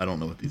beer. I don't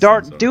know what these things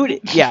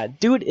are.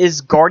 Dude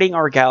is guarding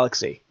our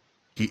galaxy.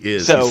 He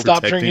is. So- He's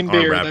Stop protecting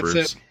drinking beer, our that's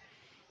rappers.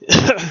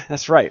 it.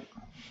 That's right.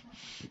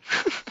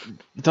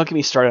 Don't get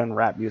me started on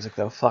rap music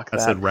though. Fuck I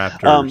that. said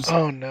raptors.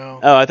 Oh no.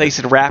 Oh, I thought you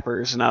said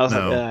rappers, and I was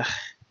No. like,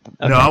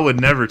 No, okay. I would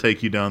never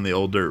take you down the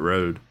old dirt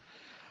road.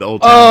 The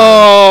old town road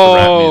for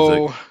rap Oh.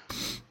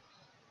 music.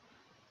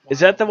 Is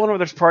that the one where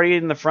there's party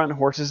in the front and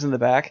horses in the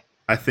back?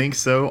 I think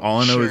so.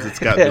 All I know is Sure. it's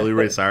got Billy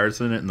Ray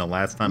Cyrus in it, and the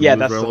last time Yeah,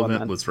 he was that's the one, relevant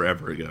man. was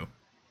forever ago.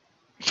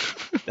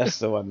 That's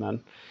the one,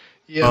 man.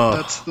 Yeah, Oh.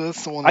 that's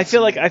the one. I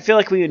feel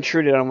like we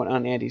intruded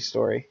on Andy's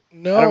story. I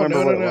No, don't remember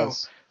no, what no, it no.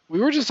 was. We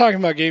were just talking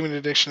about gaming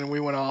addiction and we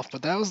went off,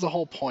 but that was the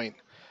whole point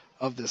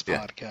of this Yeah.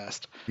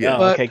 podcast. Yeah. Oh,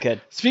 But- okay,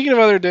 good. Speaking of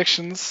other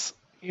addictions,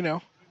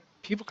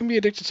 people can be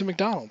addicted to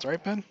McDonald's,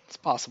 right, Ben? It's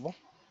possible.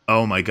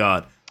 Oh my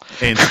god!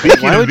 And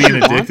speaking Why of would being you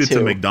want addicted to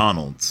to?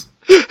 McDonald's,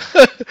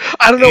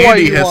 I don't know why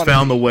Andy you has want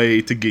found the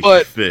way to get you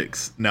But-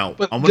 fixed. Now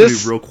but I'm going to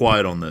this- be real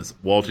quiet on this,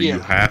 Walter. Yeah. You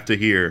have to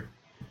hear.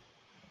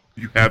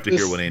 You have to hear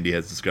This- what Andy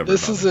has discovered.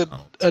 This about is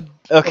McDonald's.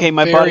 Okay, a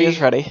my very body is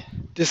ready.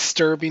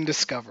 disturbing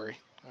discovery.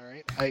 All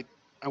right,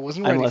 I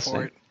wasn't I'm ready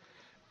listening. for it,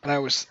 and I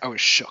was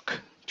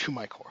shook to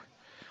my core.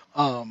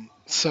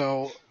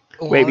 So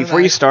Wait, Alana before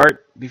and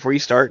you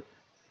start,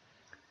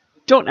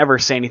 don't ever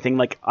say anything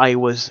like I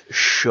was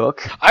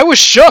shook. I was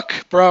shook,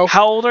 bro.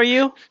 How old are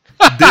you?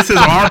 This is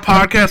our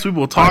podcast. We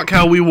will talk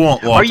how we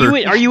want, Walter.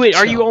 Are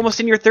you almost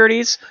in your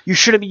 30s? You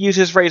shouldn't use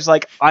this phrase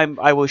like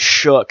I was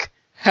shook.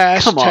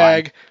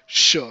 Hashtag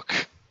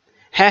shook.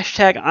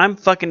 Hashtag I'm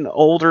fucking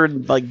older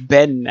like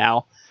Ben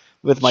now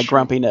with my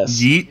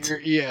grumpiness. Yeet.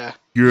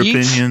 Your Yeet.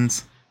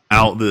 opinions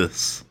out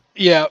this.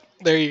 Yeah,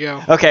 there you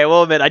go. Okay,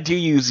 well then I do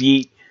use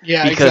yeet.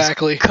 Yeah, because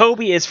exactly.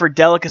 Kobe is for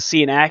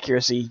delicacy and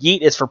accuracy.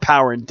 Yeet is for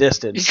power and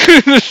distance.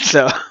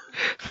 So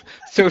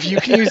if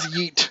you can use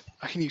yeet,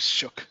 I can use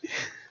shook.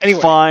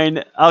 Anyway.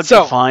 Fine.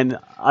 Fine.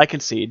 I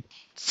concede.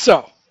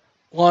 So,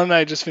 Juan and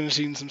I just finished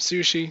eating some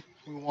sushi.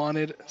 We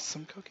wanted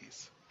some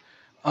cookies.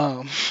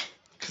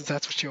 Because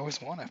that's what you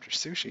always want after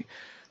sushi.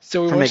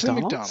 So we went to the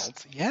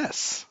McDonald's.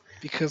 Yes.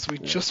 Because we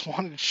just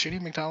wanted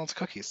shitty McDonald's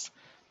cookies.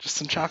 Just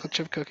some chocolate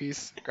chip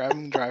cookies, grab them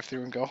in the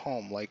drive-thru and go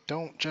home. Like,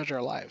 don't judge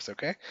our lives,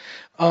 okay?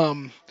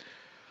 So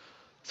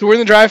we're in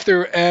the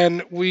drive-thru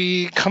and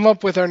we come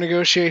up with our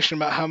negotiation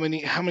about how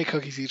many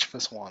cookies each of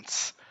us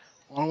wants.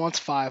 One wants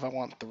 5, I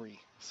want 3.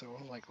 So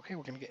we're like, okay,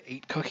 we're gonna get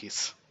 8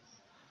 cookies.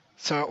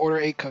 So I order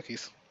 8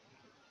 cookies.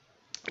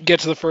 Get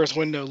to the first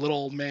window, little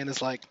old man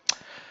is like,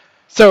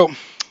 so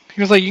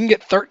he was like, you can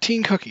get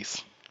 13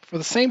 cookies for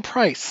the same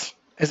price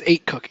as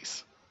 8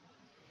 cookies.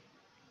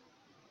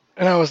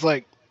 And I was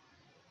like,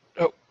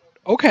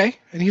 okay.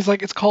 And he's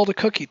like, it's called a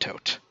cookie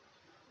tote.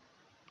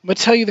 I'm going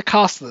to tell you the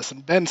cost of this.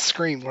 And Ben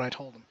screamed when I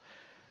told him.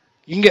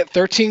 You can get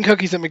 13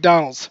 cookies at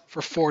McDonald's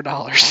for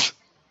 $4.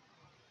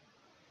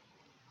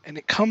 And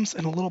it comes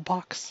in a little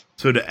box.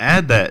 So to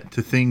add that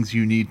to things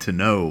you need to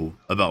know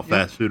about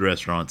fast food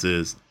restaurants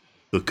is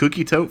the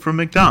cookie tote from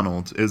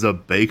McDonald's is a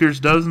baker's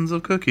dozens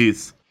of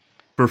cookies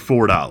for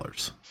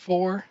 $4.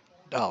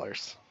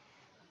 $4.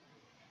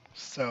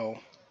 So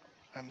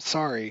I'm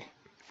sorry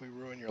if we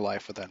ruin your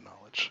life with that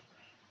knowledge.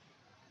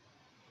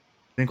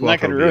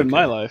 Not going to ruin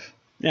my life.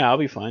 Yeah, I'll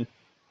be fine.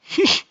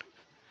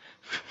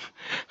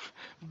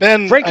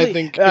 Ben, frankly, I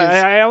think, is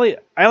I only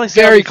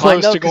very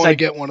close to going to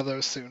get one of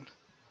those soon.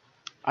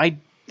 I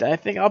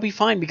think I'll be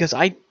fine because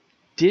I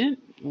didn't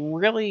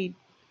really...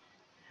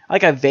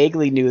 Like, I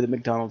vaguely knew that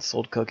McDonald's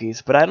sold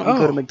cookies, but I don't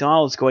go to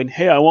McDonald's going,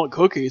 hey, I want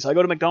cookies. I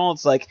go to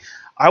McDonald's like,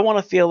 I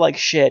want to feel like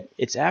shit.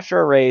 It's after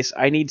a race.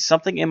 I need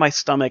something in my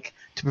stomach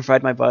to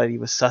provide my body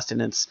with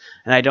sustenance.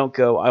 And I don't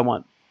go, I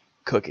want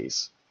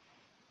cookies.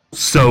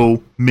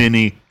 So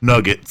many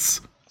nuggets.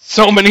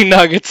 So many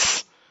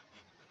nuggets.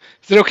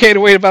 Is it okay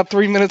to wait about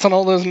 3 minutes on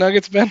all those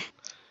nuggets, Ben?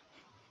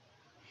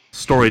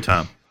 Story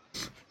time.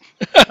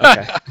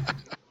 Okay.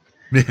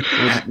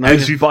 Now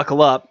just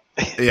buckle up.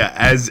 Yeah,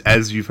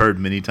 as you've heard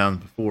many times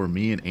before,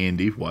 me and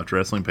Andy watch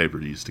wrestling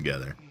pay-per-views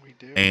together. We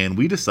do. And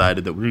we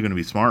decided that we were going to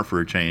be smart for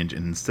a change,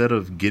 and instead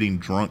of getting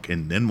drunk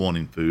and then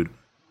wanting food,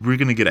 we're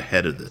going to get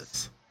ahead of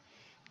this.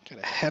 Get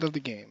ahead of the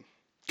game.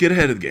 Get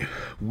ahead of the game.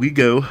 We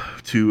go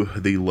to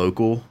the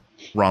local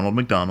Ronald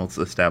McDonald's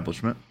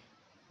establishment,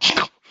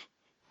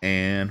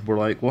 and we're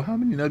like, well, how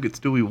many nuggets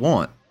do we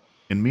want?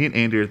 And me and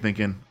Andy are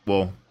thinking,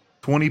 well,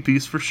 20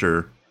 piece for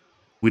sure.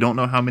 We don't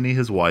know how many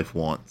his wife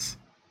wants,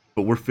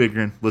 but we're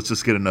figuring, let's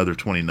just get another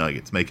 20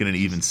 nuggets, making it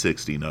even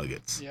 60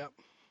 nuggets. Yep.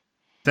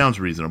 Sounds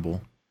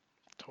reasonable.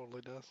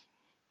 Totally does.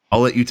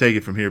 I'll let you take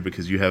it from here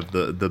because you have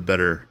the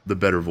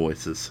better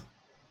voices.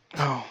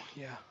 Oh,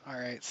 yeah. All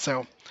right.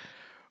 So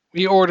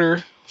we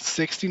order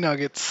 60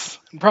 nuggets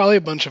and probably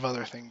a bunch of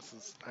other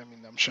things. I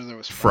mean, I'm sure there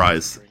was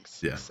fries,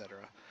 drinks, yeah, etc.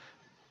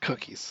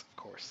 Cookies, of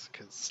course,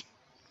 because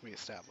we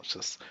established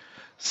this.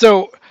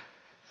 So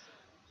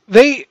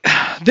they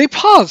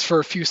pause for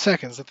a few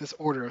seconds at this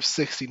order of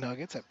 60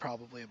 nuggets at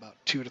probably about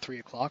 2 to 3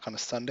 o'clock on a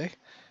Sunday,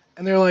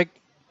 and they're like,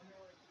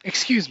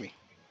 "Excuse me,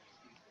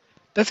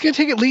 that's going to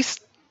take at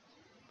least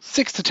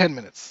 6 to 10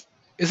 minutes.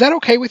 Is that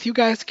okay with you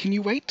guys? Can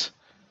you wait?"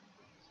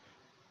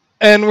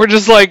 And we're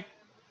just like,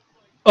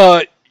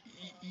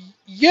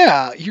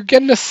 yeah, you're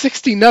getting us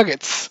 60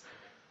 nuggets.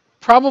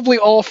 Probably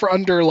all for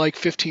under like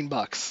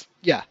 $15.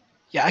 Yeah,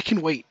 I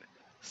can wait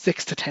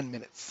 6 to 10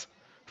 minutes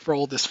for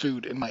all this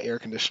food in my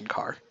air-conditioned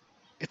car.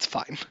 It's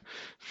fine.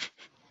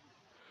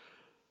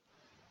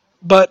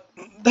 But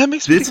that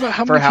makes me think about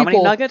how many people... For how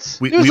many nuggets?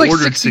 We like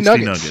ordered 60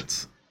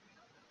 nuggets.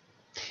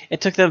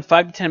 It took them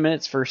 5 to 10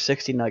 minutes for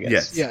 60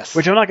 nuggets. Yes.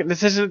 Which I'm not.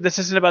 This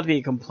isn't about to be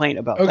a complaint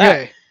about that.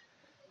 Okay.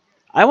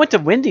 I went to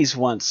Wendy's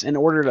once and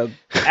ordered a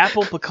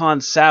apple pecan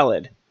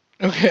salad.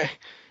 Okay.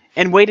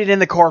 And waited in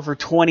the car for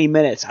 20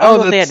 minutes. I don't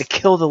know if they had to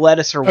kill the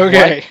lettuce or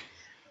what.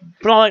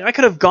 But I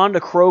could have gone to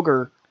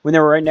Kroger when they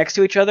were right next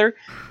to each other,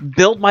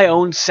 built my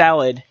own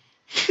salad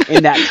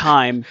in that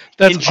time,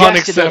 That's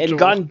ingested it, unacceptable. and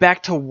gotten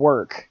back to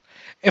work.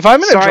 If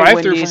I'm in a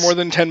drive-thru Wendy's, for more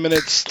than 10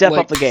 minutes, step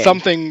up the game.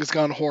 Something's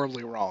gone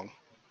horribly wrong.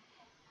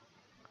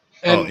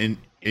 And you know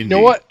indeed.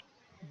 what,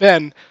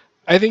 Ben?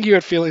 I think you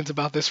had feelings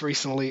about this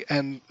recently,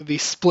 and the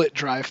split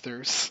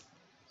drive-thrus.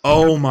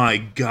 Oh my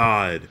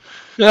god.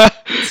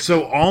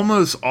 So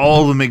almost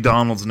all the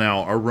McDonald's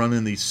now are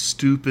running these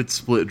stupid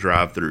split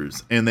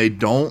drive-thrus, and they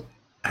don't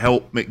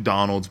help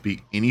McDonald's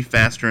be any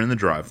faster in the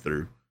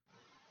drive-thru.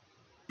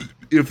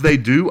 if they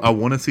do, I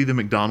want to see the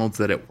McDonald's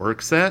that it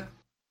works at,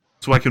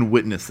 so I can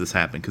witness this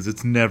happen, because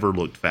it's never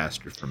looked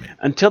faster for me.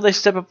 Until they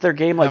step up their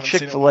game like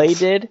Chick-fil-A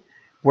did,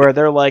 where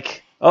they're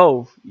like,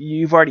 "Oh,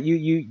 you've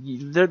already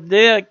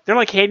they're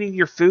like handing you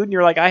your food, and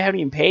you're like, I haven't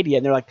even paid yet,"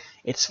 and they're like,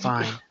 "It's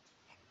fine.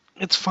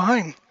 It's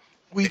fine.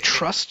 We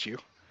trust you.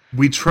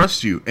 We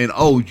trust you." And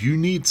you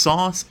need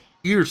sauce?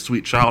 Here,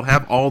 sweet child,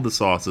 have all the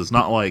sauces.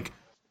 Not like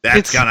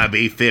that's gonna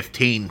be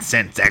 15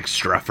 cents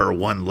extra for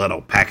one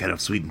little packet of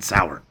sweet and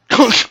sour.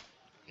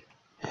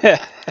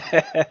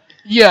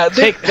 Yeah,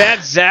 take that,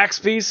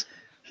 Zaxby's.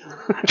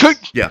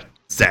 Yeah,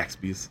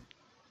 Zaxby's.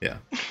 Yeah.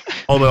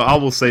 Although I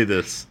will say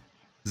this,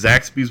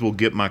 Zaxby's will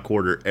get my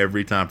quarter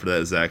every time for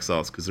that Zax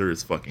sauce, because there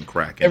is fucking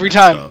crack in every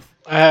time. Stuff.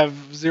 I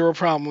have zero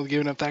problem with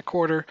giving up that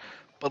quarter,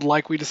 but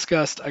like we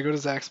discussed, I go to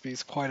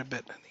Zaxby's quite a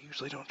bit, and they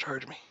usually don't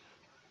charge me.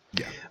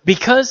 Yeah.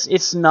 Because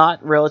it's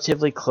not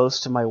relatively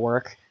close to my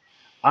work,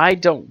 I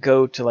don't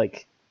go to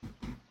like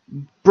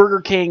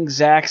Burger King,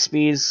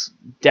 Zaxby's,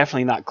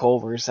 definitely not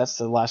Culver's. That's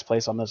the last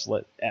place on this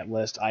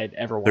list I'd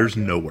ever want. There's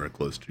nowhere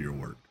close to your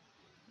work.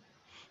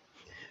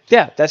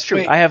 Yeah, that's true.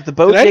 Wait, I have the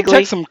Bo Diggly. Did I Jiggly.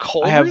 detect some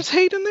Culver's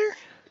hate in there?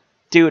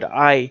 Dude,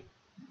 I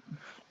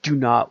do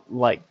not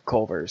like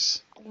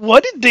Culver's.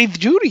 What did they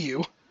do to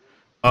you?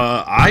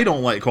 I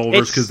don't like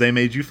Culver's because they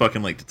made you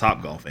fucking like the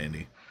Topgolf,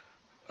 Andy.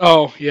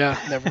 Oh, yeah.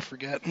 Never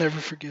forget. Never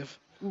forgive.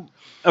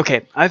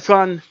 Okay, I've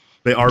gone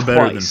They are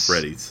better than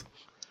Freddy's.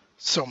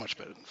 So much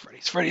better than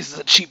Freddy's. Freddy's is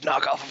a cheap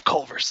knockoff of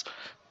Culver's.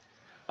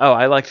 Oh,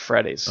 I like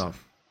Freddy's. Oh.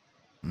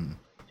 Mm.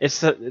 It's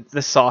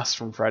the sauce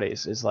from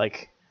Freddy's is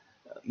like,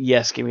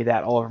 yes, give me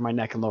that all over my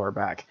neck and lower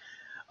back.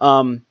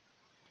 But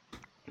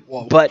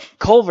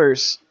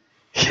Culver's,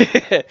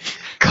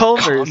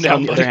 Culver's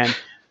on the other hand,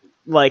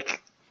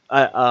 like,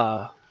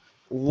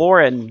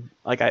 Lauren,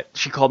 like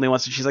she called me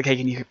once and she's like, "Hey,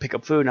 can you pick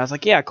up food?" And I was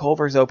like, "Yeah,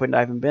 Culver's opened. I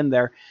haven't been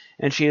there."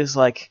 And she was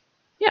like,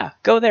 "Yeah,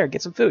 go there,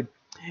 get some food."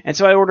 And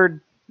so I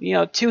ordered,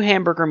 2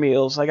 hamburger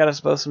meals. I got us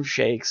both some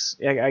shakes.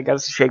 I got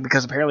us a shake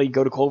because apparently you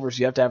go to Culver's,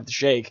 you have to have the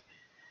shake.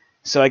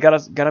 So I got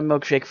a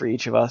milkshake for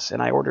each of us,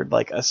 and I ordered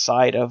like a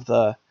side of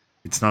the.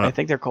 I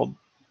think they're called.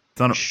 It's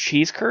not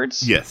cheese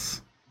curds.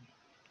 Yes.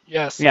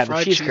 Yes. Yeah,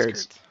 the cheese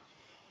curds.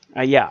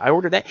 Yeah, I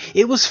ordered that.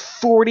 It was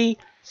 $40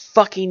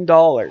 fucking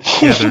dollars.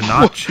 Yeah, they're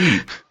not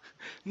cheap.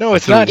 No,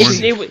 it's not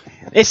cheap.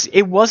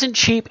 It wasn't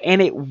cheap,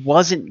 and it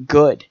wasn't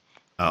good.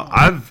 Oh,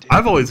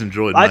 I've always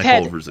enjoyed my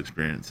Culver's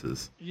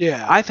experiences.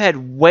 Yeah, I've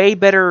had way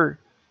better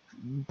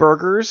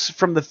burgers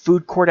from the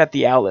food court at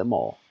the Outlet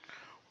Mall.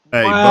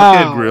 Hey,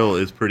 Buckhead Grill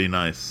is pretty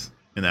nice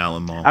in the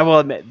Outlet Mall. I will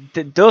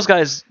admit, those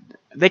guys,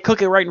 they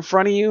cook it right in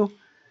front of you.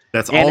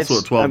 That's also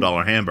a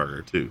 $12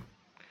 hamburger too.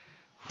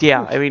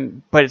 Yeah, I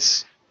mean,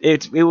 but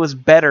it was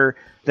better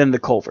than the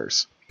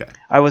Culver's. Okay.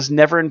 I was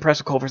never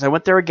impressed with Culver's. I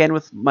went there again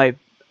with my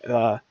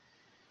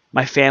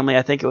my family.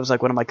 I think it was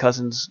like one of my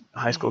cousin's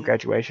high school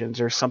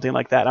graduations or something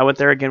like that. I went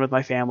there again with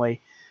my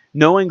family,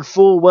 knowing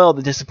full well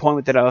the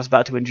disappointment that I was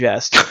about to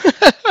ingest.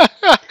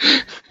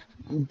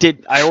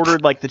 I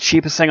ordered like the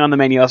cheapest thing on the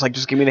menu. I was like,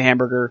 just give me the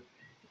hamburger,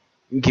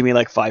 and give me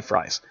like 5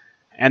 fries,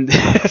 and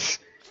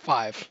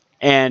 5.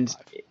 And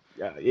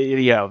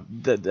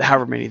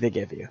however many they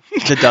give you,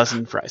 the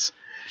dozen fries.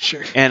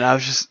 Sure. And I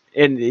was just,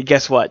 and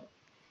guess what?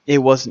 It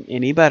wasn't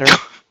any better.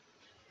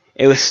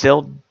 It was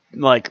still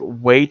like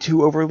way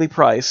too overly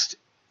priced,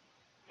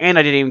 and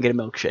I didn't even get a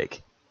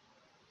milkshake.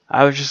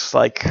 I was just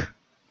like,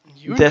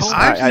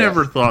 I've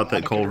never thought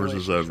that Culver's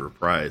was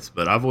overpriced,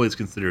 but I've always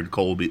considered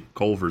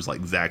Culver's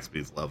like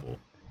Zaxby's level.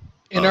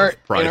 In our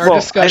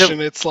discussion,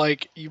 it's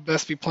like you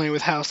best be playing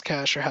with house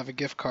cash or have a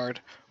gift card,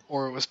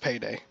 or it was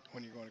payday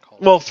when you're going to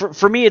Culver's. Well,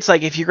 for me, it's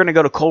like if you're going to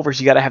go to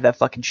Culver's, you got to have that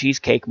fucking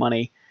Cheesecake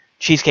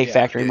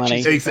Factory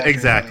money.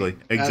 Exactly.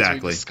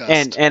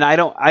 And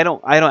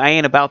I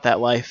ain't about that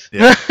life.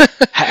 Yeah.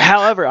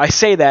 However, I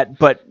say that,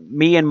 but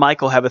me and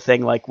Michael have a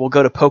thing like we'll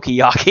go to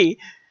Pokeyaki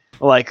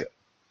like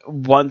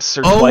once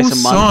or twice a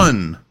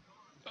month.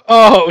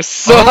 Oh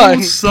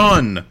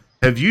son!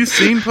 Have you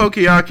seen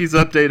Pokeyaki's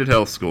updated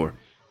health score?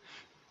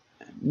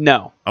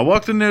 No. I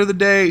walked in there the other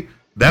day.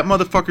 That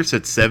motherfucker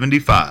said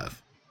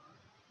 75.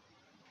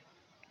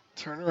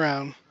 Turn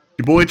around.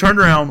 Your boy turned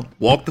around,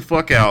 walked the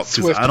fuck out,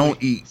 because I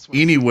don't eat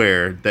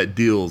anywhere that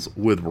deals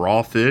with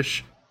raw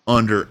fish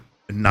under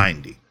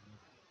 90.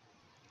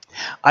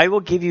 I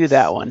will give you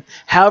that one.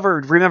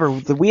 However, remember,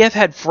 we have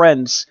had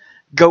friends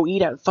go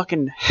eat at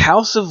fucking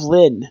House of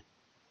Lynn.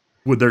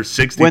 With their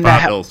 65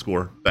 health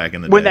score back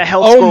in the day. When that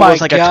health score was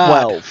like a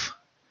 12.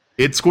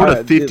 It scored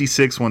a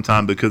 56 one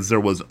time because there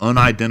was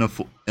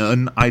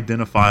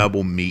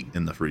unidentifiable meat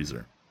in the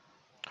freezer.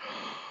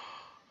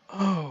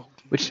 Oh.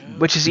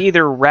 Which is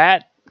either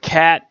rat,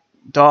 cat,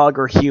 dog,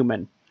 or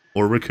human.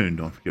 Or raccoon.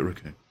 Don't forget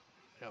raccoon.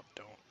 Yep,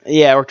 don't.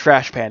 Yeah, or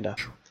trash panda.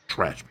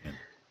 Trash panda.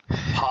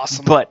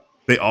 Possum. But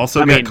they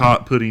also got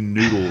caught putting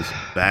noodles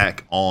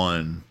back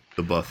on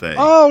the buffet.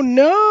 Oh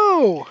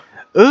no!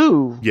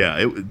 Ooh. Yeah.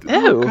 Ew.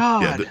 Oh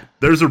god. Yeah,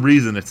 there's a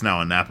reason it's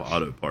now in Napa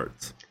Auto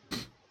Parts.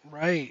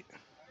 Right.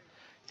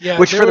 Yeah.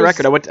 Which, for the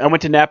record, I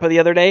went to Napa the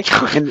other day,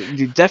 and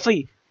you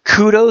definitely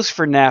kudos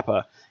for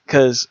Napa,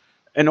 because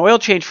an oil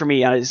change for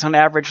me is on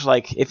average,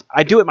 like, if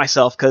I do it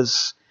myself,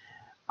 because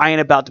I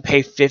ain't about to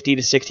pay $50 to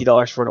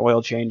 $60 for an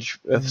oil change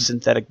of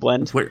synthetic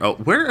blend.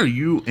 Where are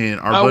you in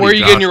our buddy where are you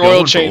Josh getting your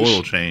oil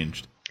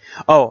changed?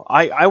 Oh,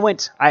 I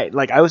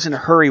was in a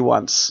hurry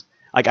once.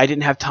 Like, I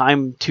didn't have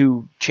time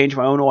to change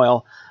my own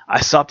oil. I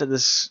stopped at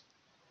this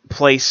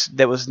place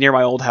that was near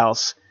my old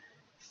house.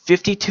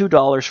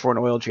 $52 for an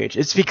oil change.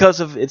 It's because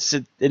of it's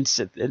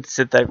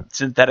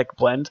synthetic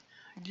blend.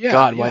 Yeah,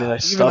 God, why did I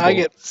stumble? Even I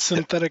get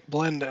synthetic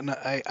blend, and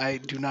I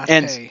do not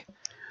pay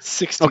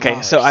 $60.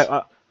 Okay, so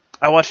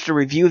I watched a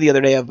review the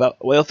other day about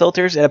oil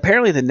filters, and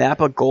apparently the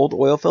Napa Gold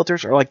oil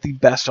filters are like the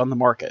best on the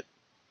market.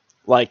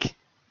 Like,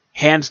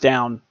 hands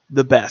down,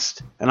 the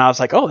best. And I was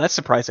like, oh, that's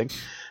surprising.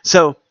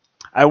 So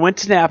I went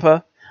to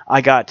Napa. I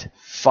got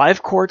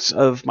 5 quarts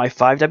of my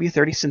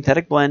 5W30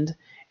 synthetic blend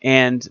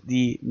and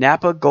the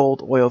Napa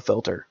Gold oil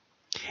filter.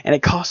 And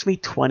it cost me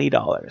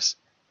 $20.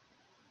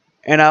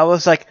 And I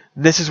was like,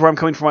 this is where I'm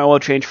coming for my oil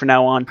change from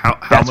now on. How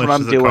That's much what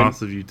I'm does doing. It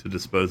cost of you to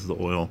dispose of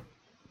the oil?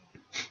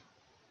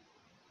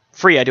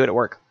 Free, I do it at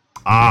work.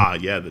 Ah,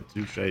 yeah, the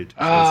touche.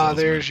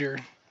 There's your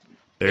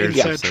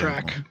inside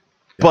track. Yeah.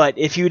 But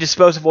if you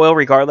dispose of oil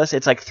regardless,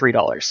 it's like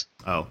 $3.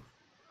 Oh.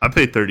 I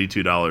paid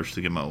 $32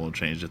 to get my oil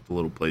changed at the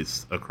little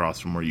place across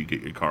from where you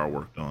get your car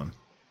worked on.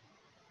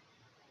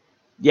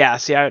 Yeah,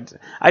 see, I'd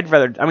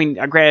rather... I mean,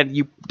 granted,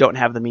 you don't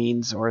have the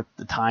means or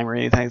the time or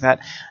anything like that.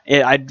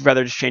 I'd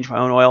rather just change my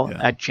own oil. Yeah.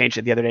 I changed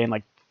it the other day in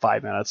like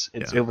 5 minutes.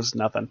 It was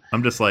nothing.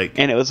 I'm just like...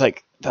 And it was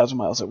like 1,000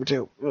 miles over,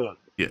 too. Ugh.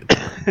 Yeah,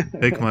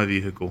 take my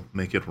vehicle,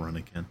 make it run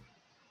again.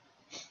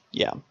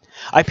 Yeah.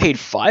 I paid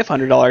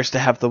 $500 to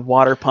have the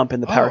water pump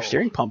and the power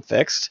steering pump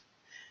fixed.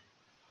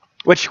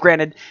 Which,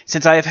 granted,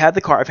 since I have had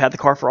the car, I've had the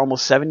car for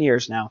almost 7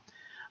 years now.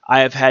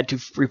 I have had to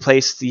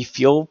replace the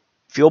fuel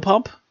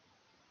pump.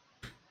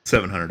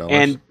 $700.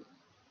 And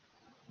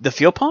the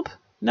fuel pump?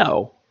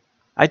 No.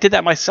 I did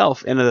that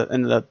myself in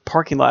the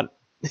parking lot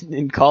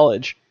in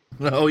college.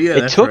 Oh, yeah,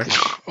 that's right.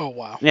 Oh,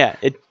 wow. Yeah,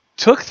 it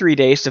took 3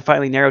 days to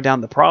finally narrow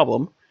down the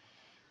problem.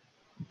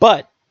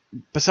 But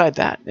beside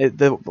that,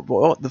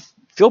 the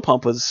fuel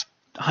pump was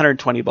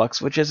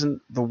 $120, which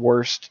isn't the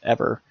worst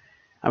ever.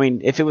 I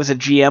mean, if it was a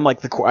GM, like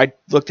I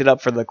looked it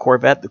up for the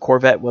Corvette. The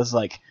Corvette was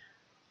like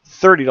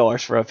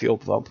 $30 for a fuel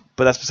pump,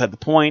 but that's beside the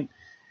point.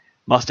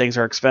 Mustangs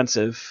are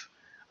expensive.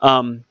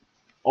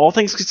 All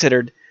things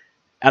considered,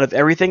 out of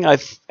everything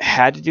I've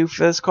had to do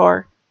for this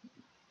car,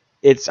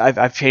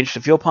 I've changed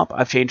the fuel pump,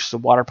 I've changed the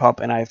water pump,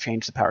 and I've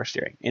changed the power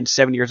steering in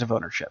 7 years of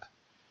ownership,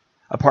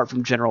 apart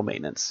from general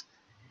maintenance.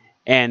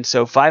 And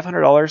so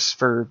 $500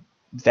 for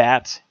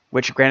that,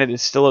 which granted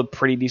is still a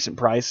pretty decent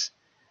price,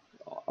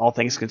 all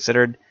things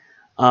considered.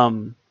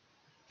 I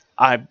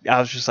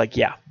was just like,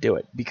 yeah, do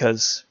it,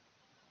 because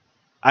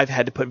I've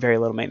had to put very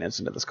little maintenance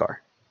into this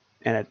car,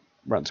 and it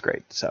runs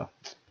great, so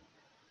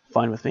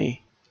fine with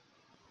me.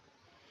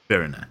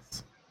 Very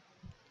nice.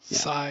 Yeah.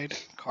 Side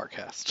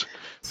CarCast.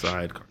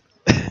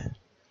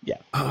 Yeah.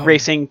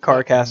 Racing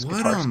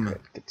CarCast.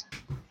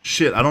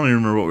 Shit, I don't even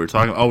remember what we were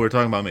talking about. Oh, we were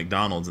talking about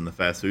McDonald's and the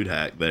fast food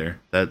hack there.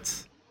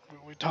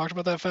 We talked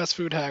about that fast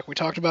food hack. We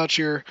talked about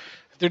if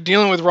they're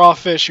dealing with raw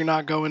fish, you're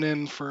not going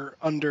in for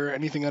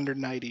anything under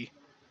 90.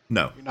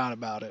 No. You're not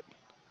about it.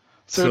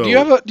 So do you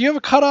have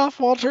a cutoff,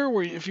 Walter,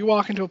 where if you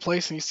walk into a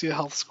place and you see a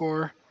health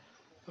score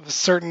of a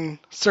certain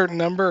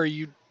number, are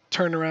you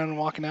turning around and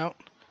walking out?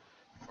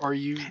 Or are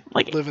you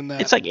living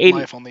that it's like 80,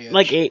 life on the edge?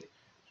 Like 8.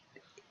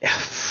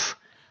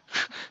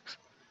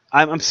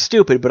 I'm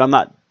stupid, but I'm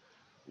not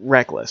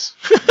reckless.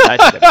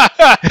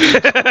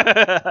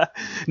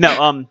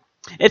 No,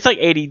 it's like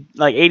 80,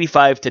 like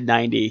 85 to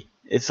 90.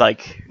 It's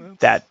like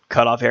that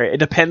cutoff area. It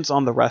depends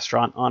on the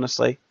restaurant,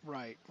 honestly.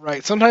 Right.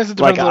 Sometimes it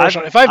depends on the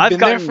restaurant. If I've been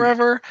there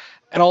forever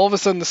and all of a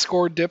sudden the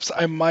score dips,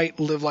 I might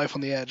live life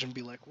on the edge and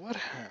be like, what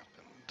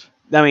happened?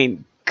 I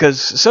mean, because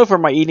so far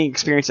my eating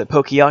experience at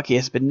Pokeyaki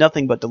has been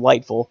nothing but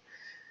delightful.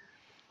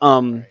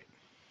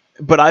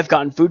 But I've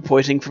gotten food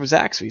poisoning from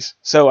Zaxby's.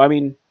 So, I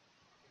mean...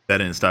 That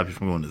didn't stop you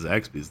from going to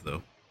Zaxby's,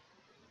 though.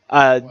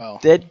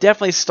 It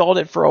definitely stalled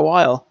it for a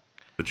while.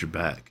 But you're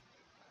back.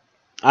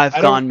 I've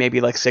gone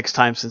maybe like 6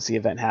 times since the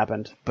event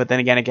happened. But then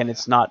again,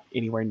 it's not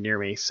anywhere near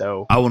me,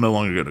 so... I will no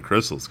longer go to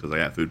Crystal's because I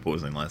got food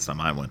poisoning last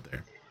time I went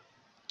there.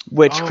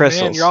 Which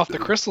Crystals? Man, you're off the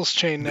Crystals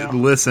chain now.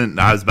 Listen,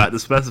 I was about to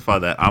specify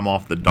that. I'm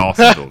off the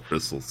Dawsonville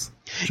Crystals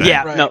chain.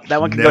 Yeah, right. No,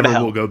 that one can go to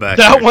hell. Will go back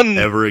that one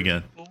ever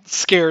again.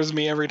 Scares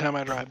me every time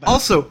I drive back.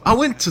 Also, I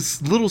went to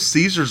Little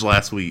Caesars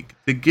last week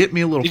to get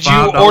me a little $5 Did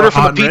you order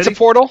from the pizza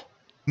portal?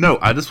 No,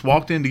 I just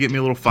walked in to get me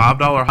a little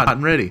 $5 hot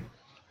and ready.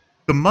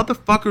 The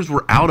motherfuckers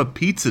were out of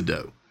pizza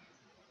dough.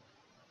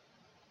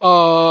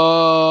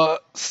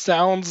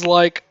 Sounds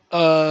like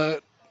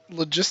a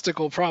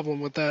logistical problem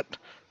with that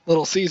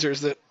Little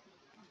Caesars that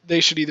they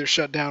should either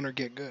shut down or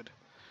get good.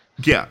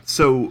 Yeah,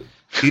 so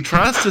he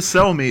tries to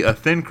sell me a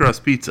thin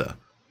crust pizza.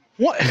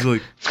 What? He's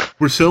like,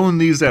 we're selling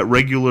these at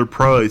regular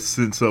price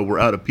since we're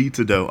out of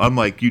pizza dough. I'm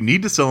like, you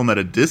need to sell them at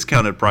a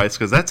discounted price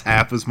because that's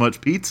half as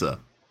much pizza.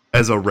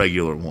 as a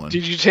regular one.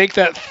 Did you take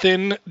that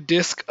thin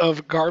disc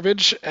of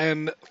garbage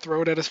and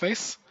throw it at his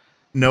face?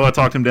 No, I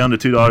talked him down to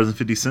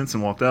 $2.50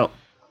 and walked out.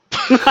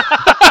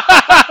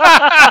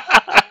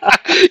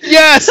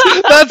 Yes,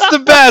 that's the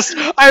best.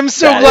 I'm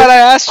so glad I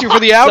asked you for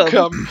the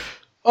outcome.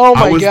 Oh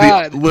my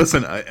god!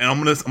 Listen,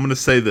 I'm gonna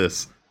say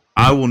this.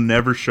 I will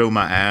never show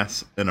my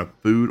ass in a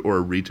food or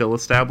a retail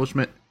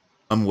establishment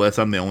unless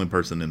I'm the only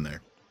person in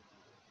there.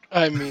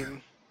 I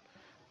mean,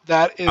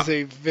 that is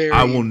a very...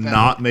 I will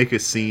not make a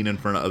scene in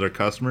front of other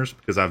customers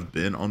because I've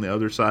been on the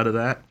other side of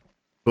that.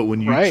 But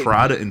when you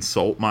try to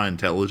insult my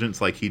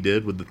intelligence like he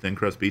did with the thin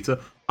crust pizza,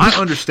 I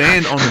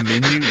understand on the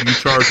menu you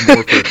charge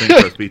more for a thin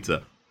crust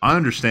pizza. I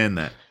understand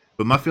that.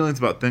 But my feelings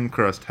about thin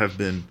crust have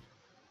been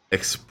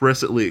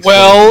explicitly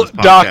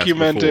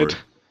documented.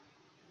 Before.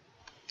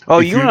 Oh,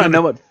 you want to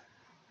know what...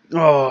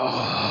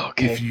 Oh,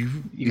 okay. If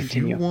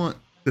you want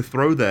to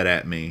throw that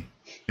at me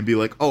and be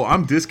like, oh,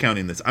 I'm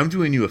discounting this. I'm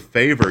doing you a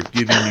favor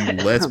giving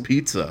you less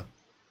pizza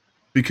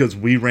because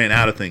we ran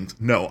out of things.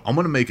 No, I'm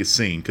going to make a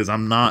scene because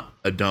I'm not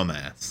a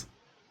dumbass.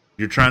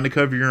 You're trying to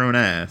cover your own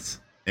ass.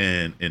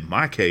 And in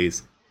my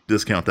case,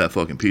 discount that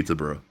fucking pizza,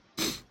 bro.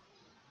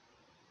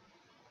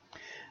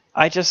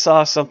 I just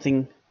saw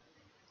something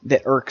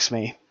that irks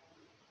me.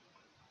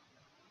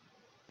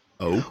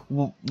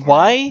 Oh?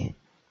 Why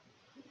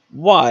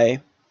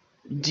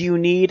do you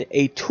need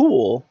a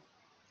tool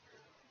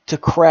to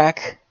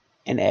crack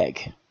an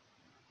egg?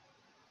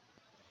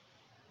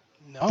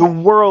 No. The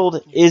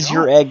world is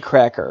your egg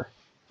cracker.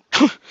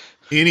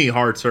 Any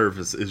hard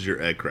surface is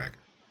your egg cracker.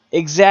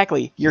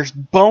 Exactly. Your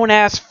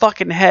bone-ass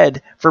fucking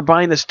head for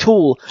buying this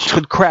tool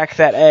could crack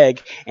that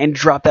egg and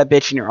drop that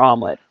bitch in your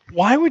omelet.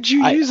 Why would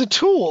you use a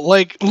tool?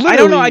 Like, literally, I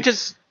don't know.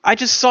 I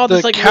just saw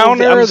this like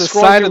counter, the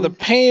side of the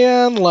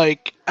pan.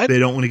 Like, they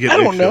don't want to get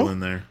eggshell in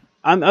there.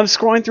 I'm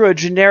scrolling through a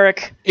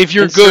generic. If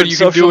you're good, you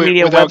can do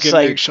it without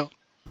getting eggshell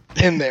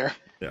in there.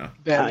 Yeah.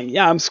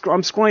 I'm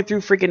scrolling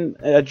through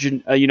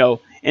freaking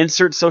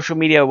insert social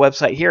media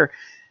website here,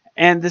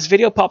 and this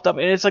video popped up,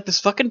 and it's like this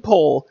fucking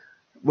pole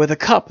with a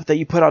cup that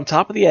you put on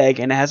top of the egg,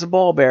 and it has a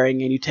ball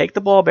bearing, and you take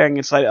the ball bearing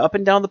and slide it up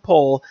and down the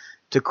pole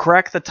to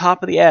crack the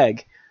top of the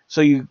egg,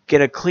 so you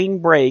get a clean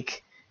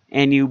break,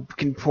 and you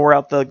can pour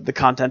out the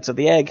contents of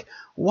the egg.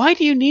 Why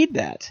do you need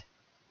that?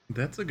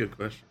 That's a good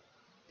question.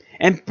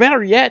 And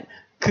better yet,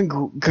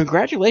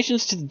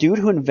 congratulations to the dude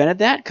who invented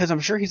that, because I'm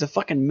sure he's a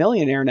fucking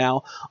millionaire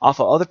now off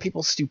of other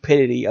people's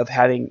stupidity of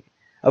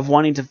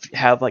wanting to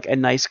have like a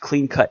nice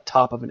clean cut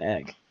top of an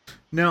egg.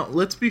 Now,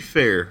 let's be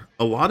fair.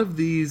 A lot of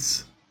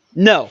these...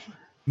 No.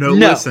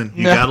 Listen.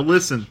 You gotta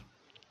listen.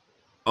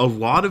 A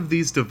lot of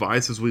these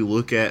devices we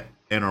look at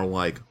and are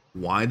like,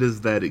 why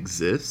does that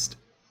exist?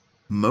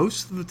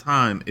 Most of the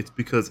time, it's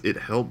because it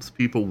helps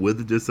people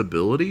with a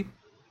disability,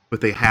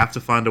 but they have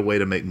to find a way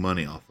to make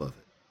money off of it.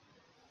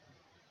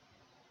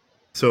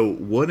 So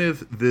what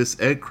if this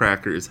egg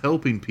cracker is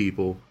helping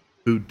people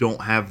who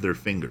don't have their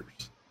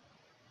fingers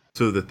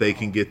so that they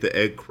can get the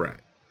egg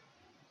cracked?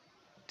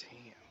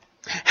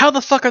 Damn. How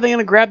the fuck are they going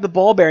to grab the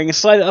ball bearing and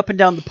slide it up and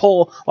down the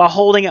pole while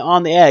holding it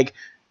on the egg?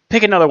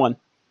 Pick another one.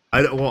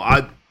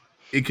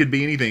 It could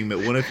be anything, but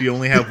what if you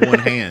only have one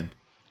hand?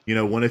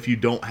 What if you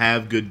don't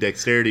have good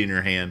dexterity in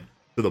your hand,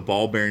 so the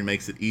ball bearing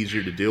makes it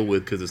easier to deal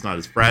with because it's not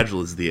as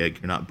fragile as the egg.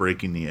 You're not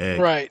breaking the egg.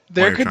 Right.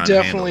 There could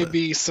definitely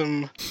be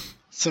some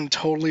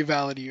totally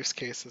valid use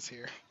cases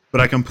here. But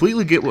I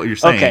completely get what you're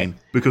saying,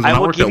 because when I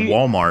worked at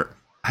Walmart,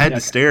 I had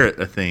to stare at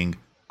a thing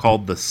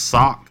called the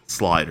sock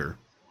slider,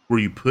 where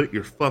you put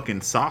your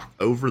fucking sock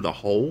over the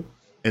hole,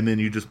 and then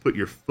you just put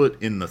your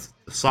foot in the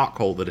sock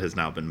hole that has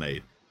now been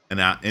made.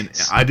 And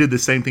I did the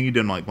same thing you did.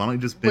 I'm like, why don't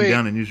you just bend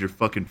down and use your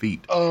fucking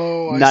feet?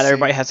 Oh, Not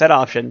everybody has that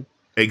option.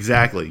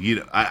 Exactly.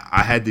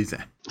 I had these.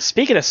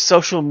 Speaking of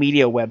social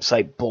media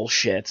website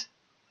bullshit.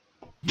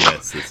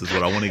 Yes, this is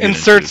what I want to get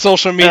Insert into.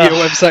 social media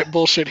website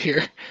bullshit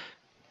here.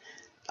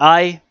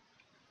 I'm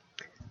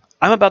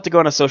about to go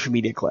on a social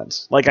media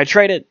cleanse. Like, I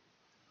tried it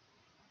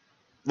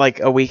like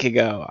a week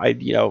ago.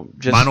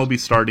 Mine will be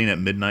starting at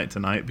midnight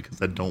tonight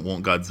because I don't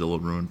want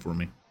Godzilla ruined for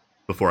me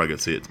before I go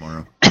see it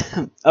tomorrow.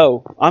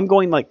 I'm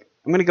going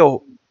to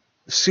go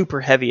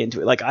super heavy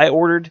into it. Like,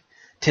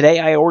 today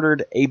I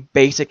ordered a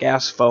basic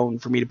ass phone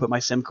for me to put my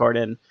SIM card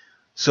in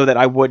so that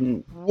I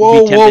wouldn't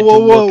be tempted to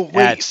look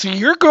at... Wait, so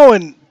you're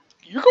going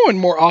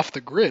more off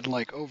the grid,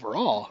 like,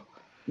 overall.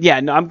 Yeah,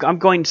 no, I'm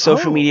going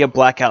social media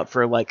blackout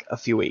for like a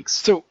few weeks.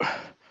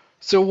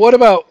 So what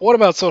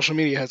about social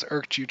media has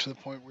irked you to the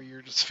point where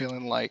you're just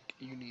feeling like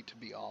you need to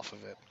be off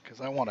of it?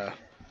 Because I wanna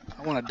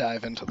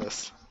dive into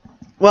this.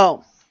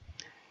 Well,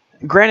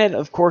 granted,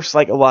 of course,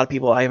 like a lot of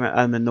people,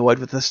 I'm annoyed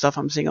with the stuff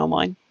I'm seeing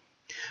online,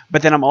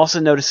 but then I'm also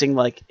noticing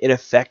like it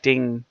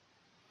affecting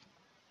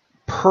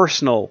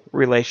personal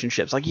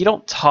relationships. Like, you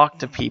don't talk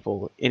to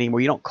people anymore.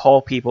 You don't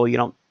call people. You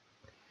don't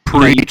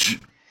preach.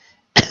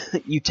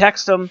 You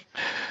text them.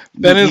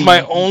 Ben is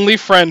my only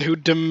friend who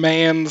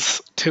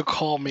demands to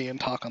call me and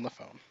talk on the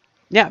phone.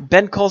 Yeah,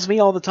 Ben calls me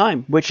all the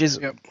time, which is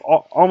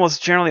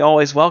almost generally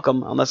always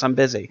welcome unless I'm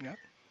busy. Yep.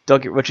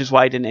 which is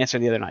why I didn't answer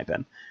the other night,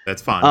 Ben.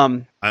 That's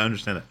fine. I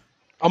understand that.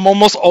 I'm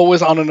almost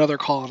always on another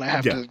call, and I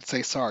have to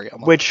say sorry.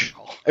 I'm on which,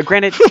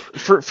 granted,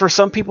 for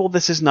some people,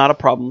 this is not a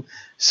problem.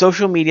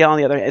 Social media, on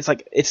the other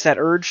hand, it's that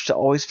urge to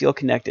always feel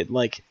connected.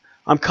 Like,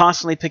 I'm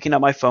constantly picking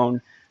up my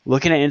phone,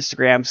 looking at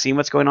Instagram, seeing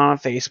what's going on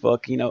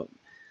Facebook.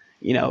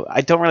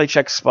 I don't really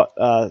check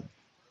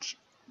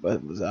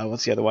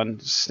what's the other one?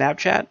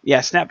 Snapchat? Yeah,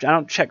 Snapchat. I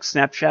don't check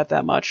Snapchat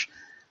that much,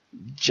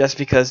 just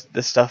because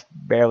this stuff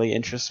barely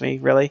interests me,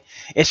 really.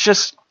 It's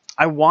just,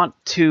 I want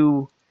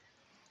to,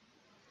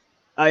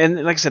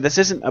 and like I said, this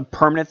isn't a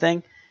permanent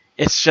thing.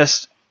 It's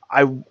just,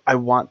 I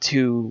want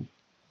to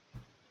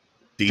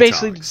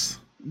basically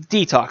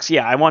detox.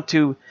 Yeah, I want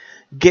to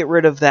get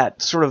rid of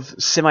that sort of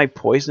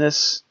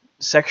semi-poisonous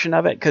section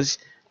of it, because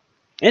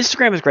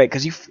Instagram is great,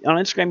 because on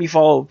Instagram you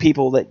follow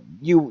people that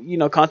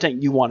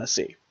content you want to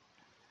see.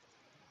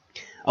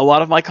 A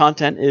lot of my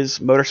content is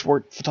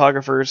motorsport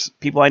photographers,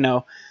 people I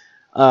know,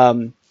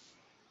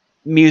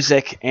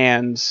 music,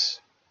 and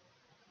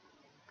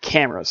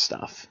camera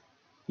stuff.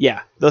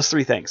 Yeah, those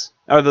three things.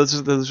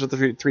 Those are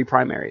the three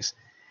primaries.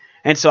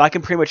 And so I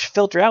can pretty much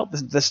filter out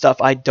the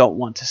stuff I don't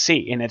want to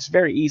see, and it's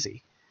very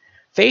easy.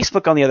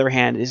 Facebook, on the other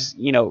hand, is,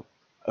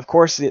 of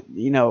course,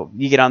 you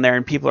get on there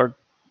and people are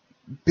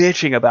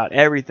bitching about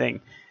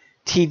everything.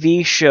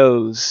 TV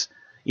shows,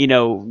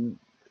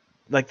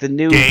 like the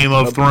new Game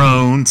of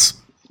Thrones.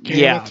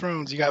 Game of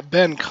Thrones. You got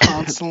Ben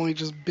constantly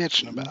just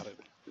bitching about it.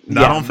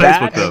 Not on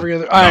Facebook,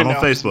 though. Not on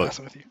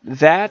Facebook.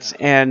 That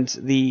and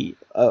the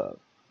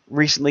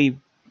recently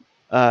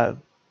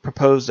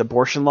proposed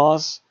abortion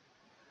laws.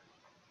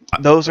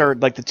 Those are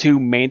like the two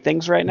main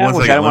things right now.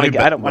 Which I don't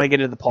want to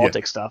get into the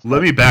politics stuff.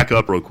 Let me back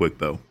up real quick,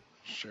 though.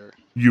 Sure.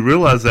 You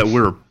realize that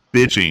we're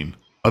bitching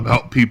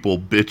about people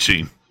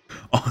bitching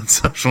on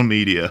social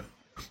media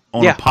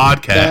on a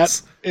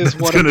podcast that's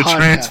going to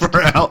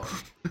transfer out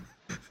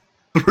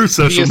through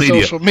social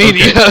media.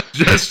 Okay,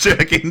 just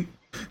checking.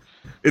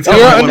 It's you're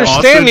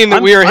understanding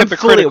that we are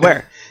hypocritical. I'm fully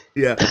aware.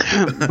 Yeah,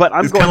 but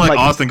I'm it's kind of like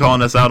Austin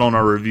calling us out on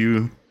our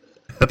review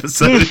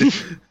episode.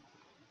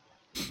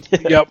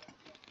 Yep.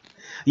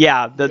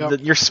 Yeah,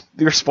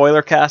 your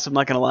spoiler cast, I'm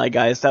not going to lie,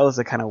 guys, that was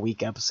a kind of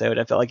weak episode.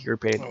 I felt like you were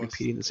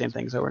repeating the same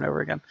things over and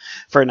over again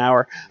for an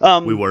hour.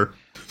 We were.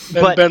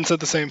 But Ben said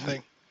the same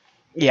thing.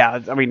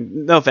 Yeah, I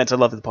mean, no offense, I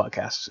love the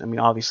podcast. I mean,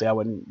 obviously, I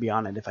wouldn't be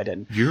on it if I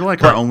didn't. You're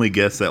like our only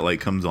guest that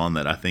comes on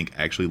that I think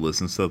actually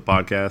listens to the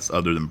podcast,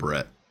 other than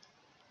Brett.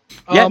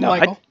 Yeah, no,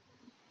 Michael.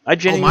 I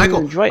genuinely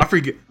enjoy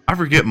it. I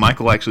forget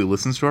Michael actually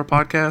listens to our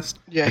podcast.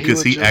 Yeah,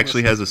 because he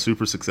actually has a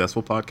super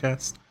successful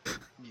podcast.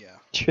 Yeah.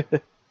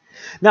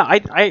 No,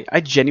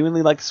 I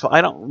genuinely like this. I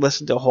don't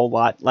listen to a whole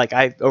lot. Like,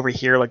 I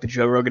overhear the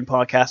Joe Rogan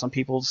podcast on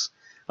people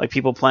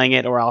playing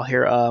it, or I'll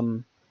hear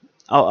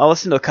I'll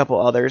listen to a couple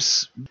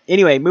others.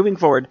 Anyway, moving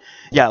forward,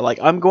 yeah,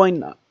 I'm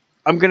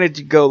gonna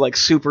go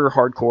super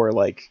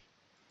hardcore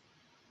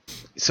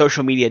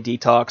social media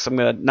detox. I'm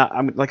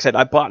like I said,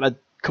 I bought a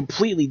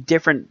completely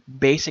different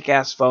basic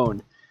ass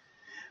phone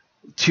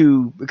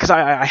because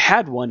I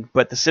had one,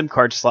 but the SIM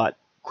card slot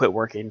quit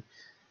working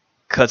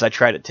because I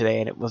tried it today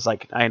and it was I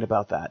ain't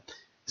about that.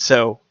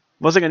 So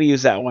wasn't going to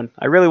use that one.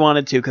 I really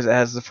wanted to because it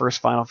has the first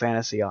Final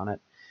Fantasy on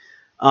it.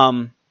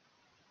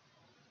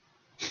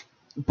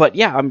 But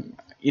yeah, I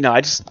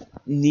just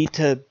need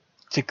to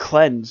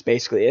cleanse,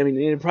 basically. I mean,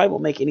 it probably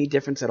won't make any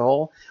difference at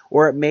all,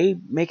 or it may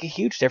make a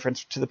huge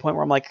difference to the point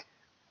where I'm like,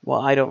 well,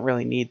 I don't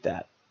really need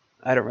that.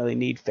 I don't really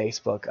need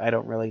Facebook. I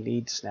don't really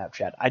need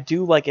Snapchat. I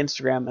do like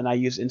Instagram, and I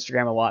use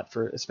Instagram a lot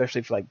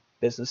especially for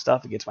business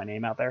stuff. It gets my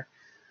name out there.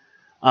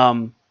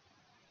 So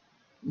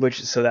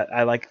that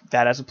I like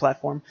that as a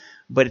platform,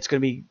 but I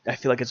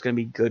feel like it's going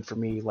to be good for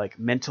me,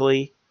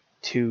 mentally,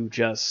 to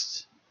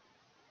just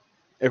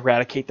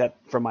eradicate that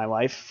from my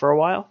life for a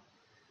while.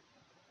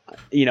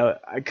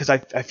 Because I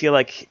feel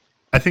like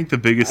I think the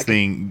biggest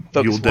thing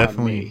you'll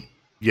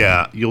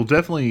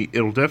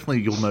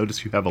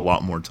notice you have a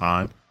lot more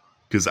time,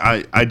 because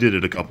I did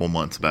it a couple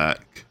months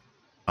back,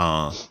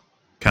 kind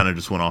of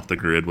just went off the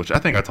grid, which I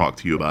think I talked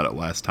to you about it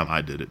last time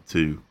I did it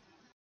too.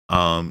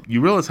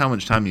 You realize how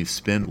much time you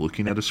spend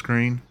looking at a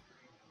screen.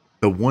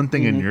 The one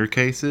thing in your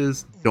case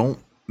is don't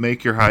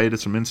make your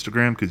hiatus from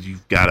Instagram, because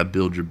you've got to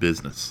build your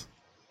business.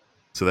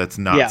 So that's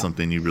not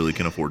something you really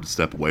can afford to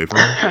step away from.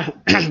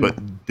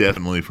 But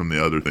definitely from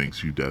the other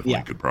things, you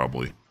definitely could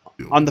probably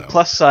do on the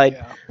plus side.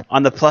 Yeah.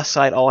 On the plus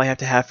side, all I have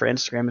to have for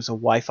Instagram is a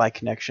Wi-Fi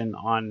connection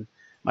on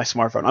my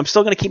smartphone. I'm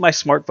still going to keep my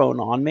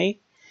smartphone on me.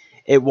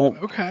 It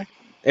won't. Okay.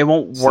 It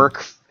won't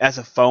work as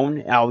a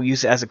phone. I'll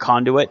use it as a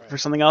conduit for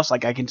something else. I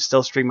can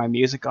still stream my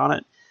music on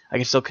it. I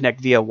can still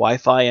connect via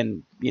Wi-Fi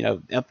and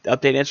update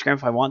Instagram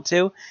if I want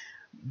to.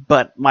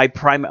 But my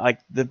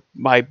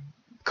my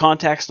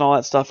contacts and all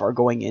that stuff are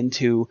going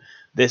into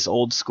this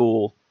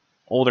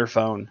older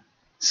phone,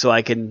 so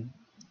I can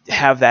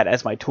have that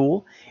as my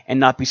tool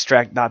and not be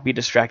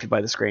distracted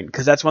by the screen.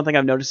 Because that's one thing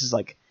I've noticed is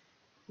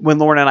when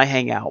Lauren and I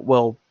hang out,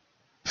 we'll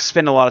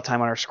spend a lot of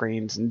time on our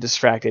screens and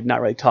distracted,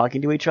 not really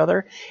talking to each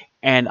other.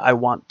 And I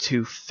want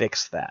to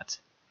fix that.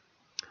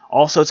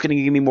 Also, it's going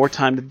to give me more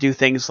time to do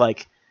things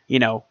like,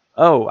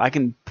 oh, I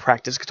can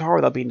practice guitar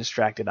without being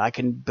distracted. I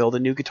can build a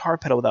new guitar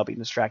pedal without being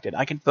distracted.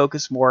 I can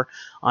focus more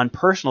on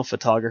personal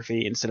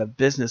photography instead of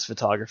business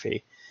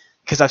photography.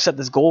 Because I've set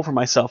this goal for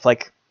myself,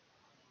 like,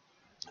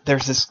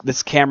 there's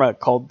this camera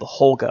called the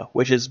Holga,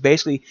 which is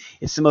basically,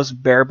 it's the most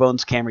bare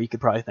bones camera you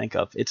could probably think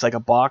of. It's like a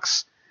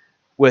box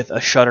with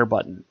a shutter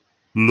button.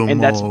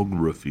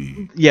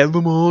 Lomography. Yeah,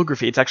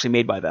 Lomography. It's actually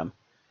made by them,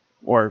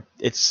 or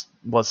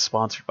was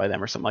sponsored by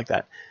them, or something like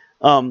that.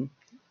 And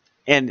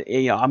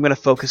I'm gonna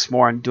focus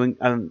more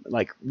on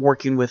like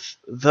working with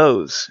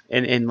those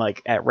and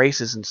like at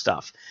races and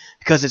stuff,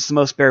 because it's the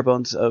most bare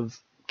bones of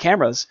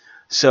cameras.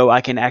 So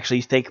I can actually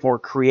think more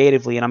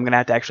creatively, and I'm going to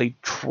have to actually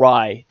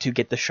try to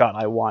get the shot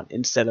I want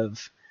instead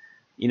of,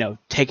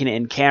 taking it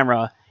in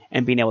camera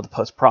and being able to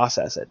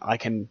post-process it. I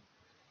can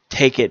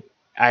take it,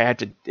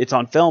 it's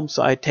on film,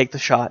 so I take the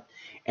shot,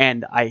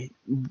 and I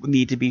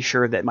need to be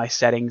sure that my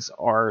settings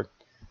are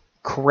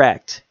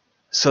correct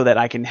so that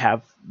I can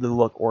have the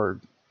look or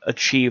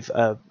achieve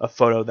a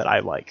photo that I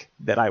like,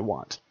 that I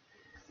want.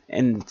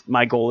 And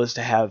my goal is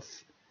to have,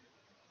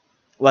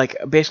 like,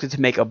 basically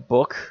to make a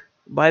book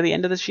by the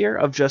end of this year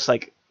of just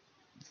like,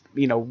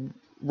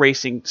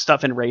 racing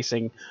stuff in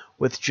racing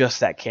with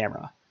just that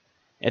camera.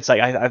 It's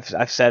like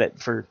I've set it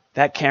for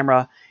that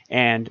camera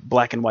and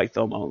black and white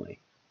film only.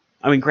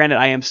 I mean, granted,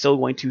 I am still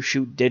going to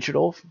shoot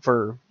digital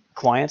for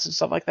clients and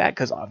stuff like that,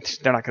 because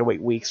they're not going to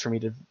wait weeks for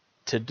me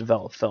to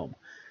develop film.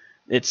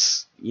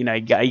 It's you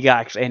got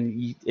actually,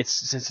 and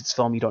since it's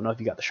film, you don't know if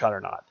you got the shot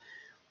or not.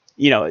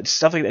 It's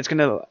stuff like that. It's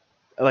gonna,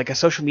 like, a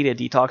social media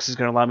detox is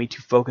going to allow me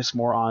to focus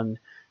more on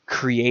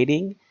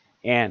creating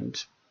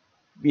and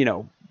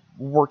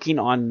working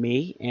on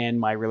me and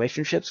my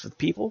relationships with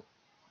people,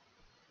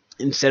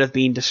 instead of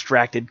being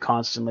distracted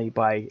constantly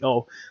by,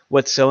 oh,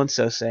 what's so and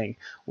so saying,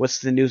 what's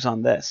the news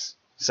on this.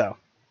 So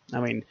I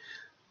mean,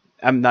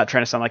 I'm not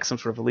trying to sound like some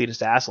sort of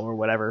elitist asshole or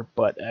whatever,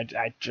 but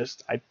I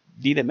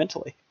need it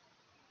mentally.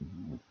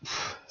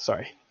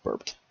 Sorry,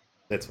 burped.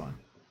 That's fine.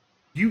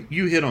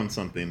 You hit on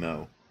something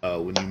though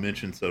when you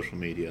mentioned social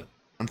media.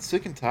 I'm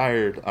sick and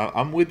tired.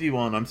 I'm with you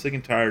on. I'm sick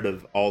and tired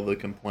of all the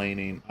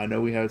complaining. I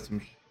know we have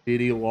some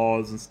shitty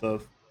laws and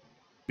stuff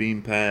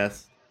being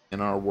passed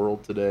in our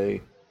world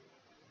today.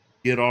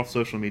 Get off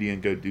social media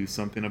and go do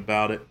something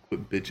about it.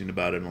 Quit bitching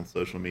about it on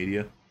social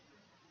media.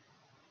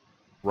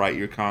 Write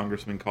your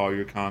congressman, call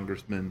your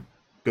congressman,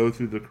 go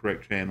through the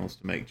correct channels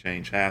to make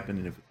change happen.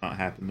 And if it's not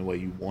happening the way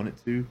you want it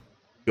to,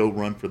 go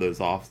run for those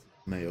offices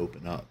when they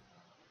open up.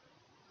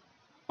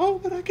 Oh,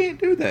 but I can't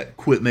do that.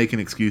 Quit making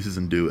excuses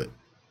and do it.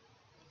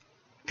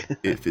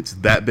 If it's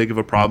that big of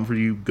a problem for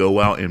you, go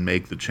out and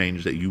make the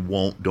change that you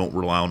want. Don't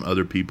rely on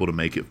other people to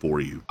make it for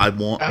you. I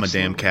want my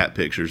damn cat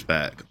pictures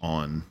back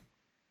on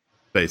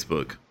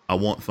Facebook. I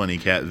want funny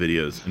cat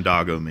videos and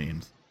doggo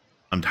memes.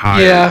 I'm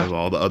tired of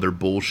all the other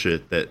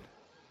bullshit that...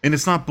 And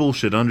it's not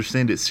bullshit. I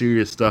understand it's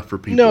serious stuff for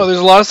people. No, there's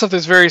a lot of stuff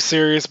that's very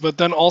serious, but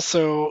then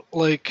also,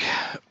 like,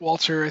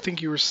 Walter, I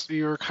think you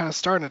were kind of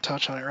starting to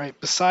touch on it, right?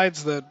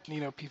 Besides the,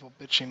 people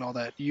bitching and all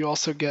that, you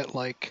also get,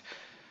 like,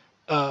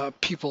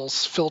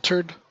 people's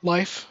filtered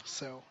life.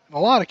 So in a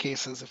lot of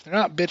cases, if they're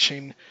not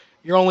bitching,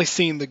 you're only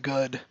seeing the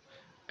good,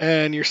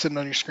 and you're sitting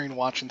on your screen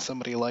watching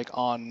somebody like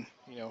on,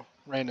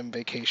 random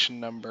vacation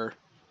number,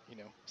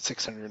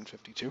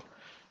 652.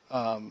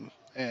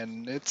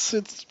 And it's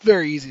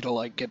very easy to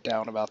like get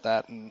down about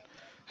that and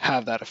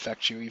have that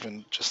affect you,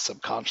 even just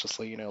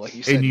subconsciously, like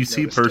you said. And you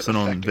see person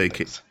on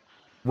vacation,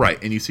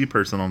 right? And you see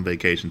person on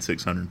vacation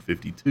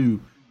 652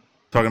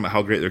 talking about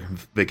how great their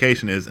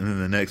vacation is, and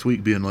then the next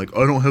week being like,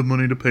 I don't have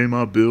money to pay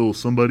my bill.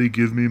 Somebody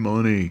give me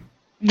money.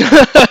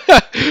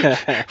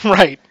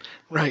 Right.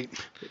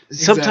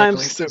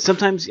 Sometimes, that's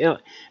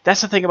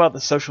the thing about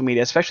the social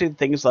media, especially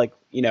things like,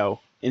 like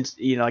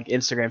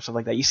Instagram, stuff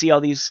like that. You see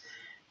all these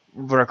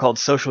what are called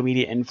social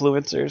media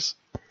influencers,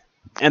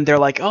 and they're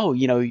like, oh,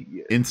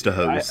 Insta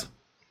hoes.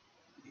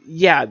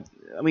 Yeah,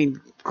 I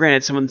mean,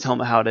 granted, someone tell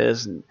them how it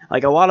is, and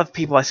like a lot of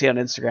people I see on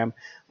Instagram,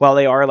 while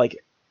they are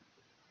like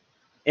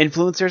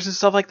influencers and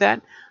stuff like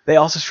that, they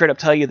also straight up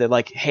tell you that,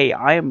 like, hey,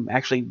 I am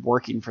actually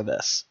working for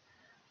this.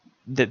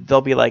 That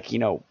they'll be like,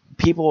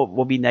 people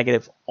will be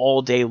negative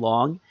all day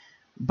long,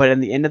 but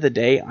in the end of the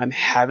day, I'm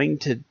having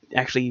to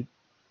actually,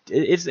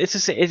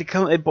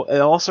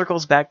 it all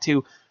circles back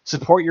to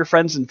support your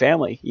friends and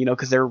family,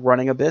 because they're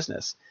running a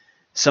business.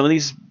 Some of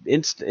these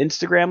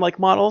Instagram like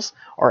models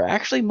are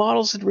actually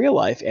models in real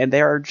life, and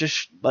they are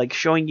just like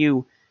showing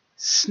you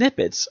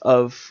snippets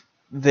of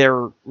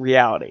their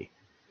reality.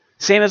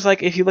 Same as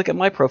like if you look at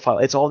my profile,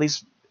 it's all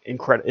these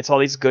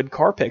good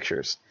car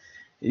pictures,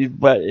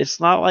 but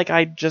it's not like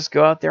I just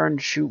go out there and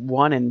shoot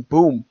one and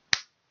boom,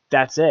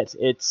 that's it.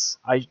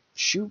 I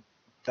shoot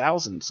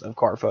thousands of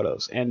car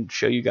photos and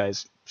show you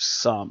guys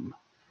some.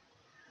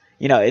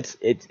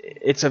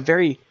 It's a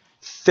very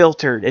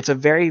filtered, it's a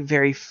very,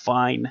 very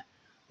fine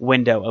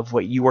window of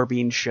what you are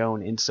being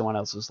shown in someone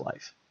else's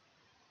life.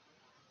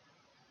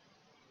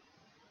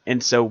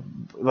 And so,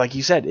 like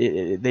you said,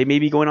 they may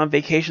be going on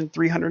vacation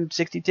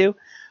 362,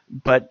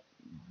 but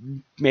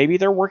maybe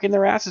they're working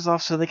their asses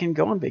off so they can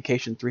go on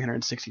vacation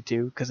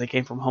 362 because they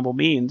came from humble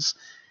means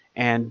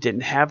and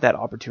didn't have that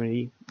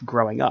opportunity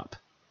growing up.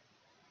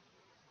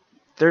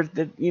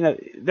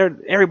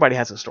 Everybody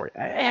has a story.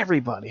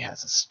 Everybody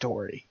has a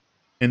story.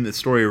 And the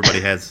story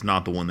everybody has is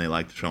not the one they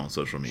like to show on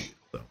social media.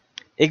 So.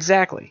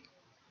 Exactly.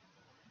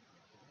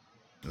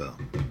 Well,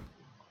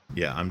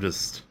 yeah, I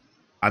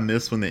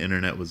miss when the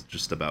internet was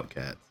just about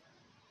cats.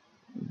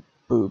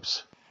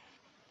 Boobs.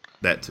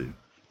 That too.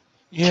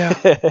 Yeah,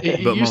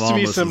 it but used my mom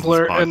to be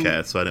simpler. To this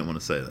podcast, so I didn't want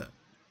to say that.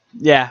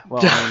 Yeah,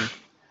 well,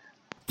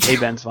 hey,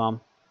 Ben's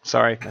mom.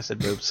 Sorry, I said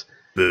boobs.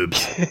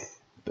 Boobs.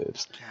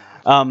 Boobs.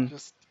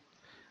 God,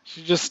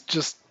 she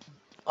just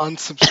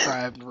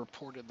unsubscribed and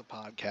reported the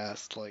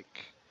podcast.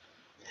 Like,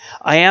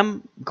 I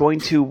am still going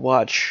to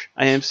watch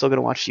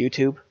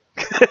YouTube.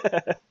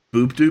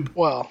 BoobTube?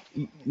 Well,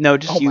 no,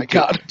 just YouTube. Oh my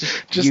God,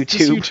 just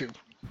YouTube.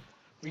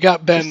 We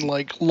got Ben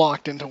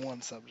locked into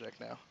one subject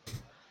now.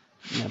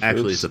 Yeah,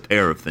 actually, it's a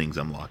pair of things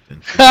I'm locked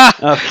into.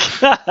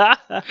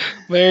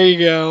 There you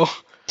go.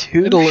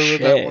 Touché. I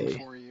delivered that one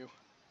for you.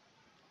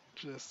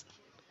 Just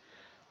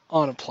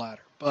on a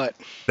platter. But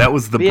that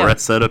was the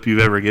Brett setup you've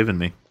ever given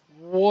me.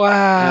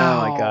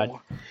 Wow. Oh my God.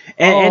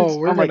 And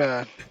we're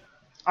gonna.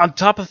 On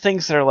top of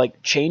things that are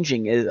like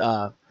changing,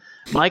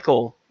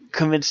 Michael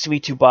convinced me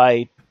to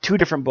buy 2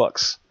 different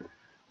books.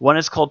 One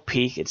is called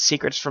Peak. It's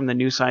Secrets from the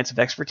New Science of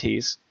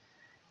Expertise,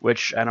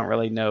 which I don't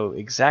really know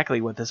exactly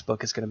what this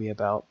book is going to be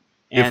about.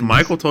 And if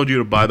Michael told you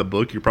to buy the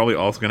book, you're probably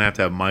also going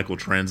to have Michael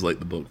translate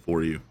the book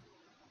for you.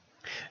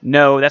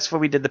 No, that's where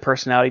we did the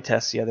personality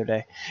test the other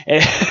day.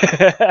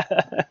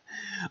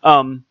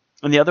 And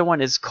the other one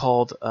is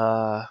called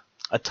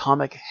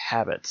Atomic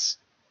Habits.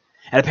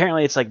 And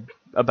apparently it's like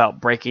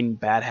about breaking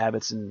bad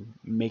habits and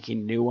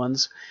making new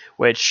ones,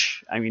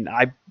 which, I mean,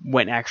 I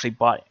went and actually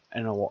bought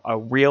a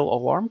real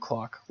alarm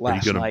clock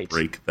last night. Are you going to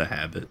break the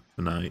habit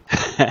tonight?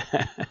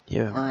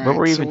 Yeah. Right, what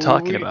were we even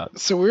talking about?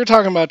 So we were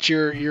talking about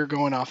your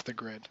going off the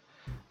grid.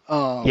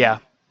 Yeah.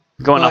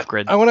 Going off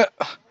grid.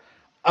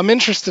 I'm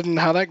interested in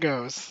how that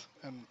goes,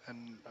 and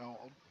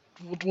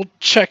we'll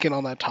check in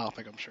on that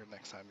topic, I'm sure,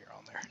 next time you're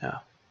on there.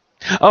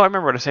 Yeah. Oh, I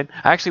remember what I said.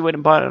 I actually went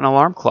and bought an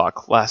alarm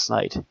clock last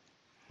night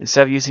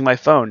instead of using my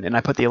phone, and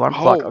I put the alarm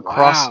clock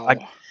across. Wow.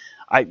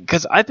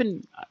 Because I've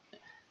been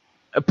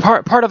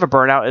part of a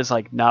burnout is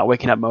like not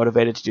waking up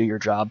motivated to do your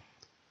job.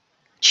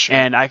 Sure.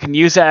 And I can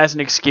use that as an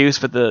excuse,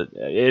 but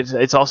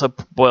it also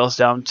boils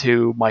down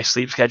to my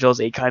sleep schedule is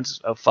 8 kinds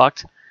of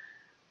fucked.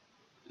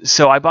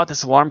 So I bought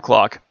this alarm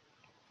clock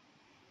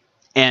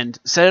and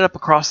set it up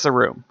across the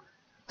room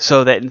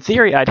so that in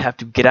theory I'd have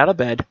to get out of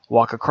bed,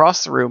 walk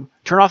across the room,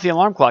 turn off the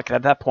alarm clock, and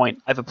at that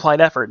point I've applied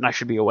effort and I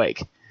should be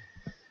awake.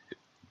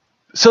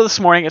 So this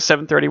morning at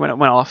 7:30 when it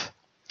went off,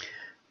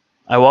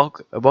 I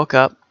woke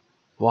up,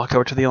 walked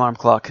over to the alarm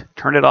clock,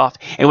 turned it off,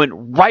 and went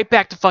right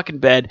back to fucking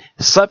bed,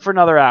 slept for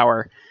another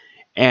hour,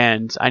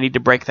 and I need to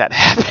break that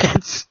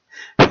habit.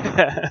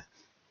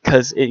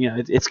 Because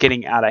it's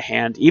getting out of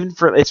hand. Even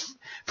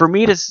for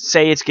me to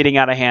say it's getting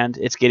out of hand,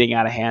 it's getting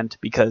out of hand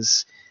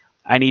because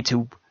I need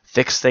to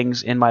fix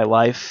things in my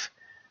life.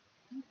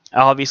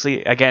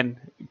 Obviously, again,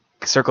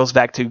 circles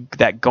back to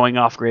that going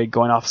off grid,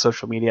 going off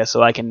social media,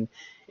 so I can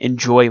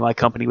enjoy my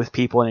company with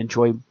people and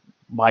enjoy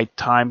my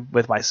time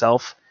with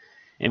myself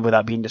and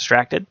without being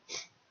distracted.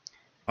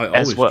 I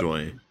always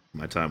enjoy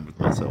my time with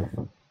myself.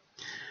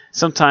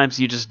 Sometimes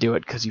you just do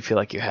it because you feel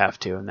like you have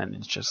to, and then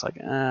it's just like,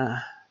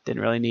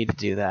 didn't really need to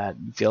do that.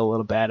 You feel a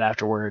little bad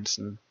afterwards,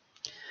 and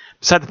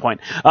beside the point.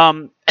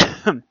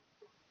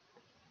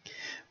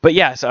 But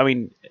yeah, so I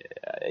mean,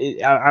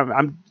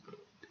 I'm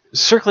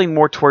circling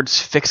more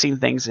towards fixing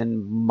things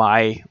in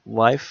my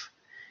life,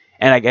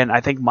 and again,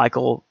 I think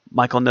Michael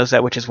knows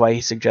that, which is why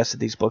he suggested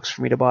these books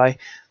for me to buy.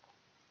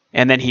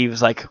 And then he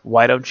was like,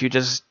 "Why don't you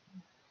just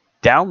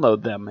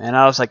download them?" And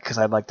I was like, "Because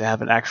I'd like to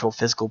have an actual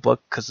physical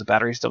book, because the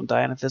batteries don't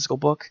die in a physical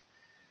book."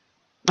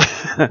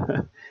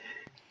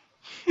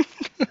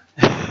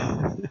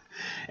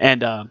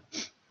 And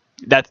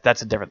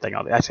that's a different thing.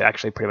 That's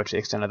actually pretty much the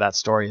extent of that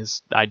story.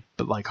 Is I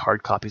like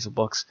hard copies of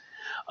books.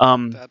 I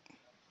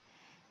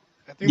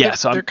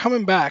think they're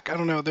coming back. I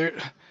don't know.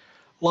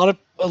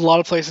 A lot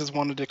of places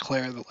want to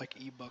declare that like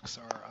ebooks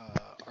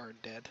are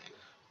dead,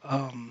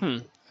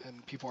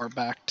 and people are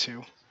back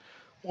to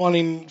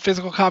wanting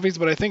physical copies.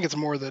 But I think it's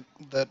more that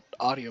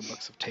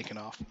audiobooks have taken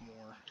off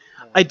more.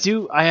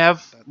 I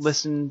have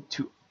listened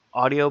to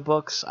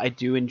audiobooks. I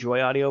do enjoy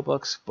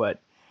audiobooks, but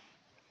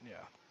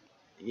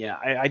yeah,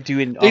 I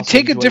do. They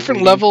take a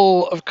different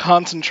level of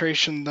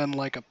concentration than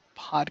like a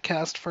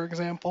podcast, for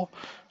example.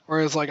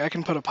 Whereas like I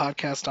can put a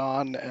podcast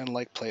on and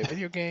like play a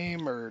video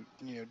game or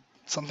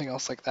something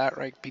else like that,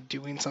 right? Be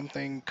doing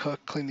something,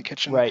 cook, clean the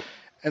kitchen, right?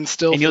 And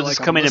still and you'll feel just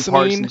like come I'm in listening.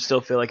 parts and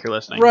still feel like you're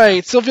listening,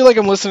 right? Still feel like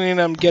I'm listening.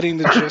 I'm getting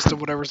the gist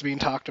of whatever's being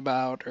talked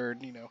about, or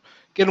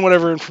getting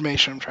whatever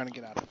information I'm trying to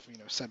get out of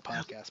said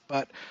podcast.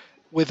 But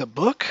with a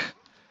book,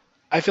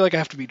 I feel like I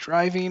have to be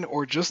driving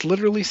or just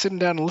literally sitting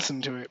down and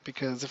listening to it,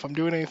 because if I'm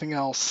doing anything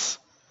else,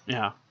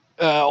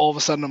 all of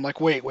a sudden I'm like,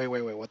 wait,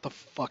 what the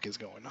fuck is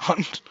going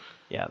on?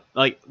 Yeah,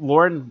 like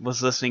Lauren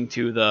was listening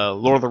to the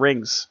Lord of the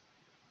Rings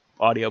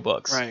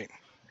audiobooks. Right.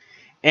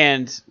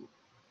 And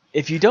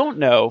if you don't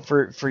know,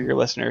 for your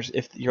listeners,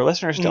 if your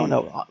listeners don't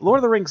know, Lord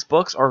of the Rings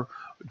books are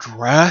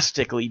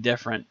drastically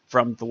different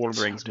from the Lord of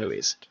the Rings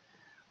movies.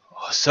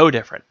 Oh, so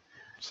different.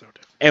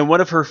 And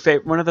one of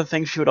the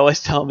things she would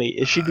always tell me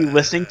is she'd be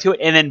listening to it,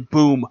 and then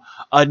boom,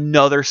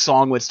 another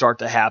song would start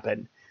to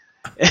happen.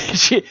 And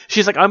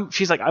she's like,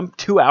 I'm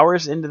 2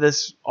 hours into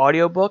this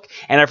audiobook,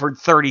 and I've heard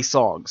 30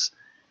 songs.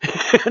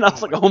 And I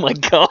was like, oh my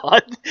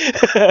god.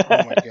 Oh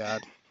my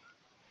god.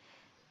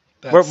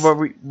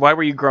 Why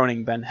were you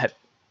groaning, Ben?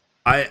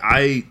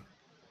 I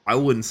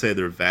wouldn't say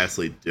they're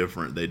vastly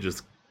different. They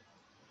just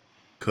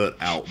cut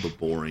out the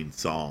boring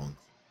songs.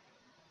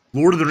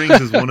 Lord of the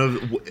Rings is one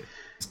of...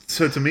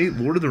 So to me,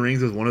 Lord of the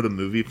Rings is one of the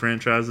movie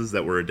franchises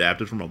that were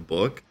adapted from a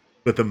book,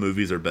 but the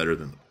movies are better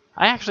than them.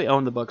 I actually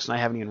own the books, and I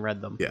haven't even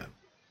read them. Yeah.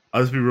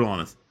 I'll just be real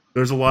honest.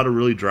 There's a lot of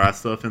really dry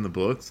stuff in the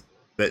books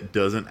that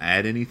doesn't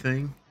add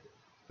anything,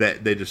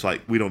 that they just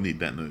like, we don't need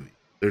that movie.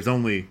 There's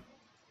only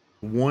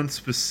one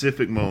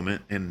specific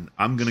moment, and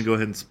I'm going to go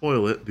ahead and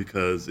spoil it,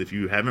 because if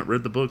you haven't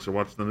read the books or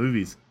watched the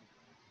movies,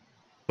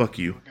 fuck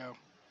you.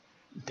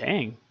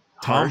 Dang.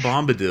 Tom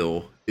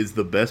Bombadil is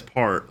the best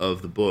part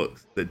of the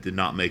books that did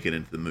not make it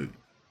into the movie.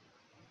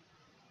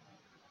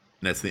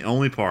 And that's the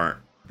only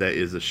part that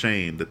is a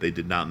shame that they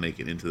did not make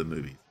it into the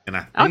movies. And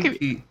I'll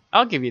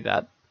give you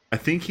that. I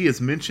think he is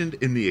mentioned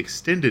in the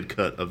extended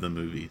cut of the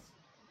movies.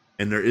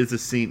 And there is a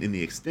scene in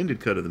the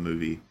extended cut of the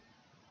movie,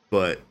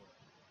 but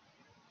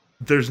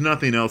there's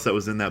nothing else that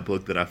was in that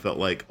book that I felt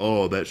like,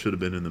 oh, that should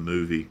have been in the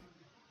movie.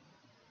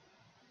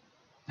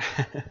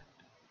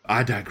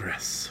 I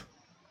digress.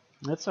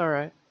 That's all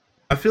right.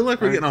 I feel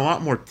like we're getting a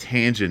lot more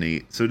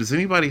tangent-y. So does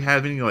anybody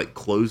have any like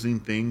closing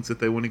things that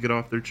they want to get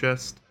off their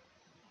chest?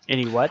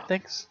 Any what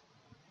things?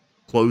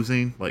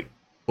 Closing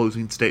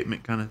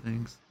statement kind of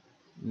things.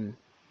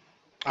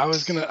 I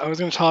was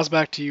gonna toss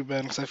back to you,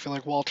 Ben, because I feel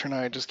like Walter and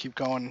I just keep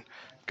going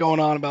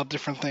on about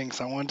different things.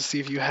 I wanted to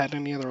see if you had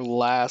any other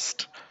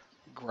last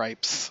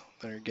gripes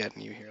that are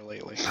getting you here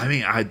lately. I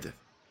mean, I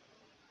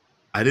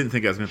didn't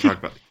think I was going to talk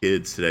about the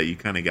kids today. You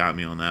kind of got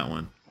me on that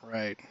one.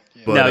 Right.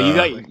 Yeah. But, no,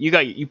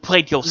 you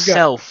played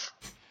yourself.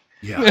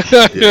 Yeah.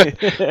 I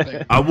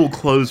did. I will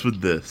close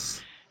with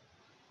this.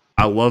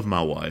 I love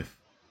my wife.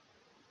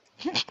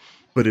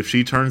 But if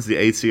she turns the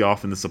AC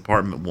off in this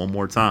apartment one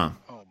more time.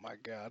 Oh my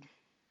god.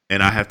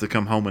 And I have to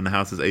come home and the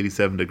house is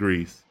 87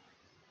 degrees.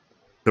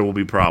 There will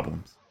be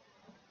problems.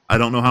 I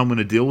don't know how I'm going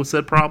to deal with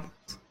said problems.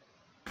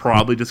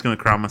 Probably just going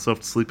to cry myself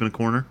to sleep in a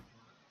corner.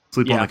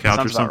 Sleep on the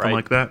couch or something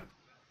like that.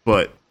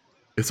 But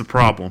it's a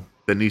problem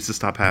that needs to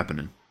stop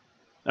happening.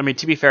 I mean,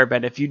 to be fair,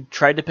 Ben, if you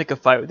tried to pick a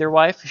fight with your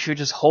wife, she would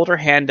just hold her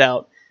hand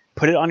out,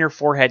 put it on your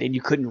forehead, and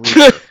you couldn't reach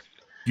it.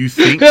 You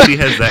think she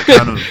has that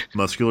kind of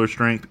muscular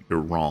strength? You're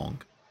wrong.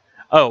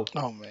 Oh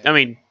man. I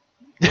mean...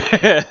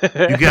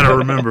 You got to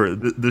remember,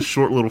 this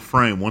short little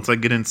frame, once I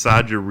get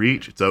inside your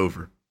reach, it's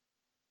over.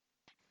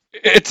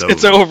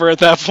 It's over at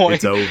that point.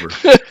 It's over.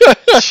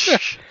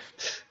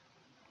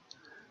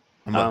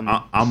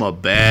 I'm a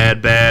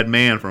bad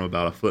man from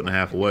about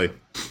 1.5 feet away.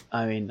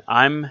 I mean,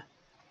 I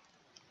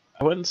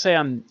wouldn't say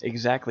I'm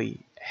exactly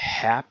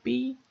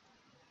happy,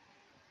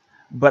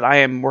 but I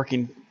am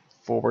working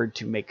forward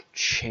to make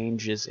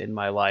changes in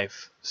my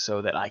life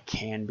so that I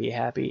can be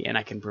happy and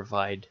I can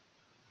provide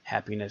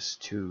happiness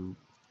to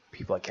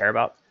people I care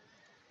about.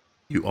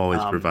 You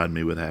always provide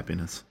me with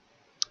happiness.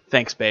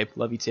 Thanks, babe.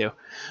 Love you too.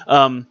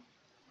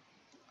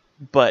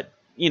 But,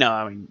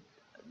 I mean,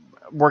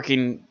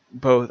 working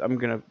both, I'm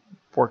going to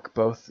work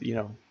both,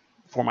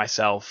 for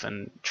myself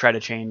and try to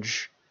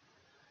change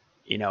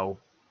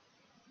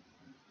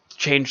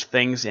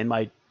things in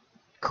my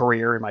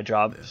career, in my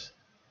jobs,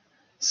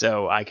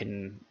 so I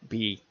can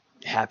be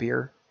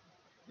happier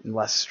and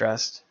less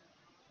stressed.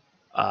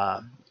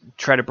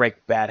 Try to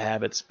break bad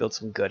habits, build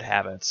some good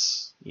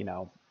habits,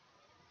 I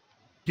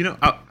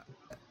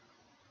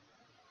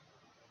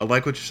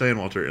like what you're saying,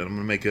 Walter, and I'm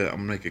gonna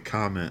make a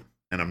comment,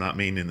 and I'm not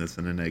meaning this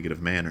in a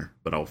negative manner,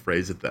 but I'll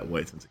phrase it that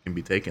way since it can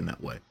be taken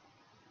that way.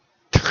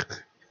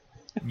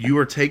 You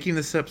are taking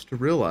the steps to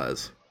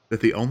realize that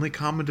the only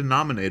common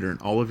denominator in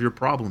all of your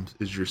problems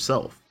is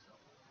yourself.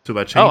 So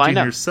by changing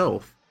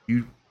yourself,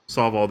 you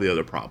solve all the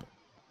other problems.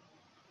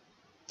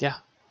 Yeah,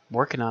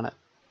 working on it.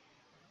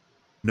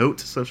 Note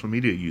to social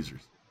media users,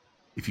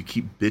 if you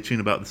keep bitching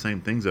about the same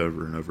things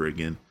over and over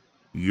again,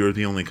 you're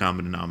the only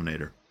common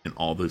denominator in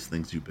all those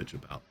things you bitch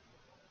about.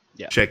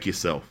 Yeah. Check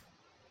yourself.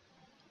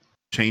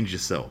 Change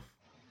yourself.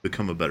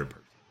 Become a better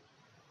person.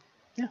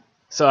 Yeah.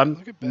 So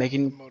I'm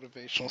making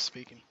motivational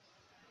speaking.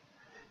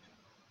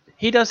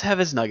 He does have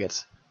his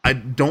nuggets. I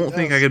don't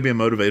think I could be a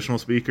motivational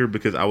speaker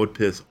because I would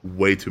piss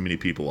way too many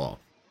people off.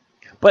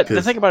 But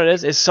the thing about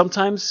it is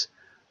sometimes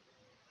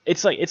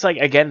it's like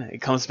again,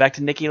 it comes back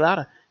to Niki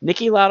Lauda.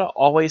 Niki Lauda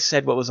always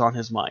said what was on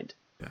his mind.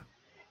 Yeah.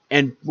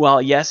 And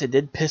while, yes, it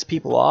did piss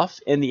people off,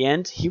 in the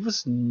end, he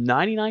was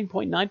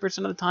 99.9%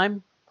 of the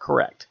time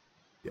correct.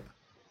 Yeah.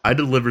 I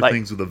deliver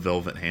things with a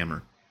velvet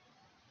hammer.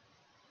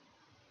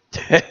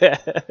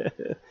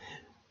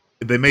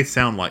 They may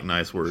sound like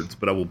nice words,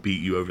 but I will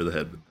beat you over the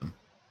head with them.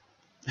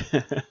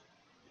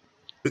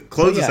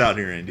 Close us out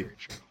here, Andy.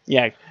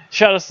 Yeah,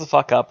 shut us the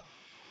fuck up.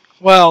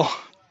 Well,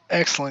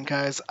 excellent,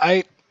 guys.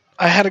 I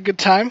had a good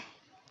time.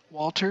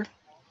 Walter,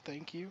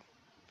 thank you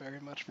very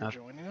much for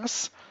joining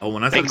us. Oh,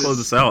 when I said close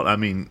us out, I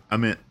meant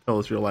tell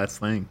us your last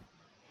thing.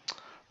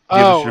 Give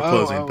us your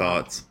closing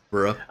thoughts,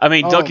 bro. I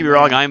mean, don't get me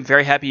wrong. I'm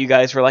very happy you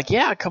guys were like,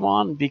 yeah, come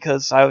on,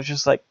 because I was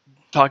just like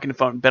talking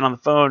to Ben on the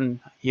phone.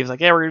 He was like,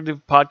 yeah, we're going to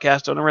do a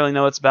podcast. Don't really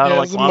know what it's about. Yeah, I'm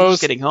like, well, I'm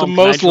just getting home. The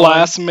most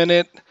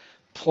last-minute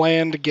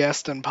planned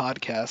guest and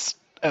podcast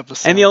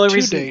episode and the only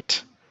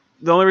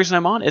reason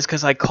I'm on is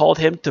because I called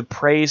him to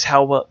praise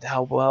how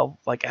well,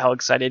 like how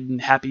excited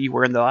and happy you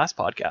were in the last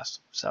podcast.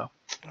 So.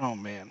 Oh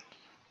man,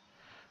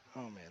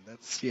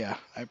 that's I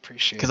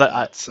appreciate it.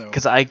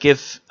 Because I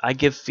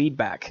give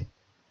feedback.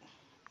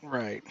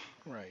 Right.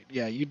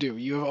 Yeah, you do.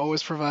 You have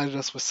always provided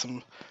us with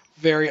some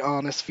very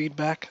honest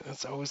feedback.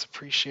 That's always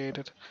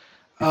appreciated.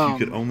 If you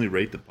could only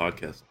rate the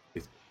podcast.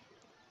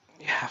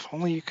 Yeah, if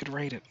only you could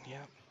rate it.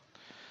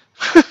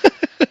 Yeah.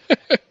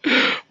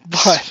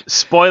 But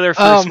spoiler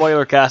for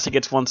spoiler cast, it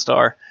gets 1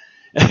 star.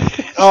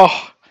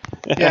 Oh,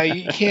 yeah,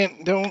 you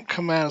can't. Don't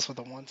come at us with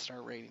a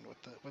 1-star rating.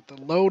 With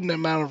the low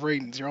amount of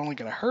ratings, you're only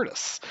going to hurt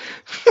us.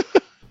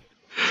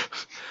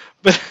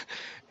 But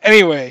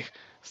anyway,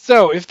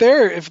 so if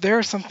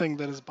there's something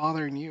that is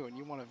bothering you and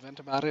you want to vent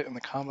about it in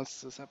the comments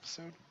to this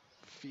episode,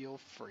 feel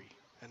free.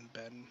 And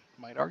Ben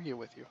might argue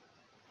with you.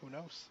 Who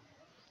knows?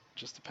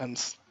 Just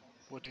depends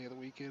what day of the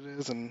week it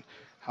is and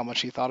how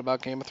much he thought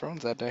about Game of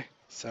Thrones that day.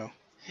 So.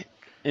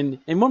 And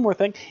one more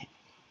thing.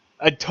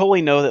 I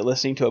totally know that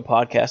listening to a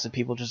podcast of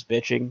people just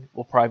bitching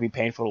will probably be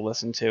painful to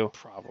listen to.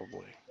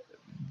 Probably.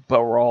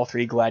 But we're all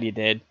 3 glad you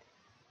did,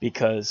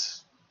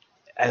 because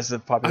as the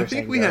popular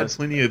saying goes, had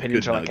plenty of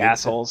opinions good are like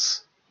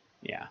assholes.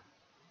 Yeah.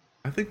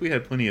 I think we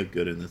had plenty of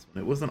good in this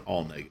one. It wasn't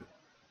all negative.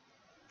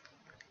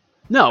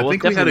 No, I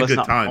think we had a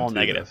good time. All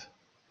negative.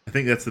 Though. I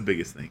think that's the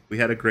biggest thing. We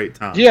had a great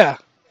time. Yeah.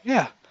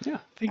 I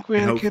think we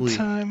had a good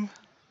time.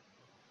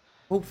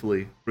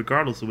 Hopefully,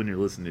 regardless of when you're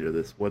listening to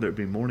this, whether it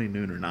be morning,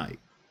 noon, or night,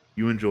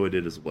 you enjoyed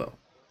it as well.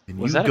 And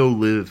you go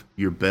live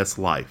your best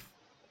life.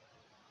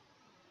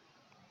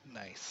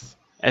 Nice.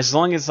 As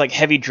long as like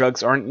heavy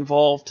drugs aren't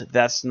involved,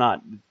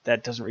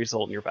 that doesn't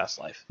result in your best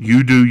life.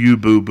 You do you,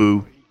 boo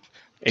boo.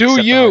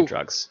 Do you? Hard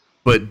drugs.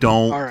 But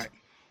don't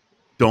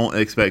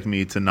expect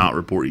me to not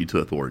report you to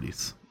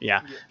authorities.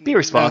 Yeah. Be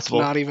responsible.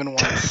 Not even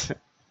once.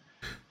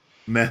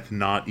 Meth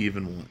not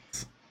even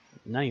once.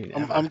 Not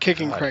even. I'm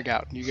kicking Craig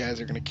out. You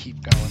guys are gonna keep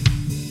going.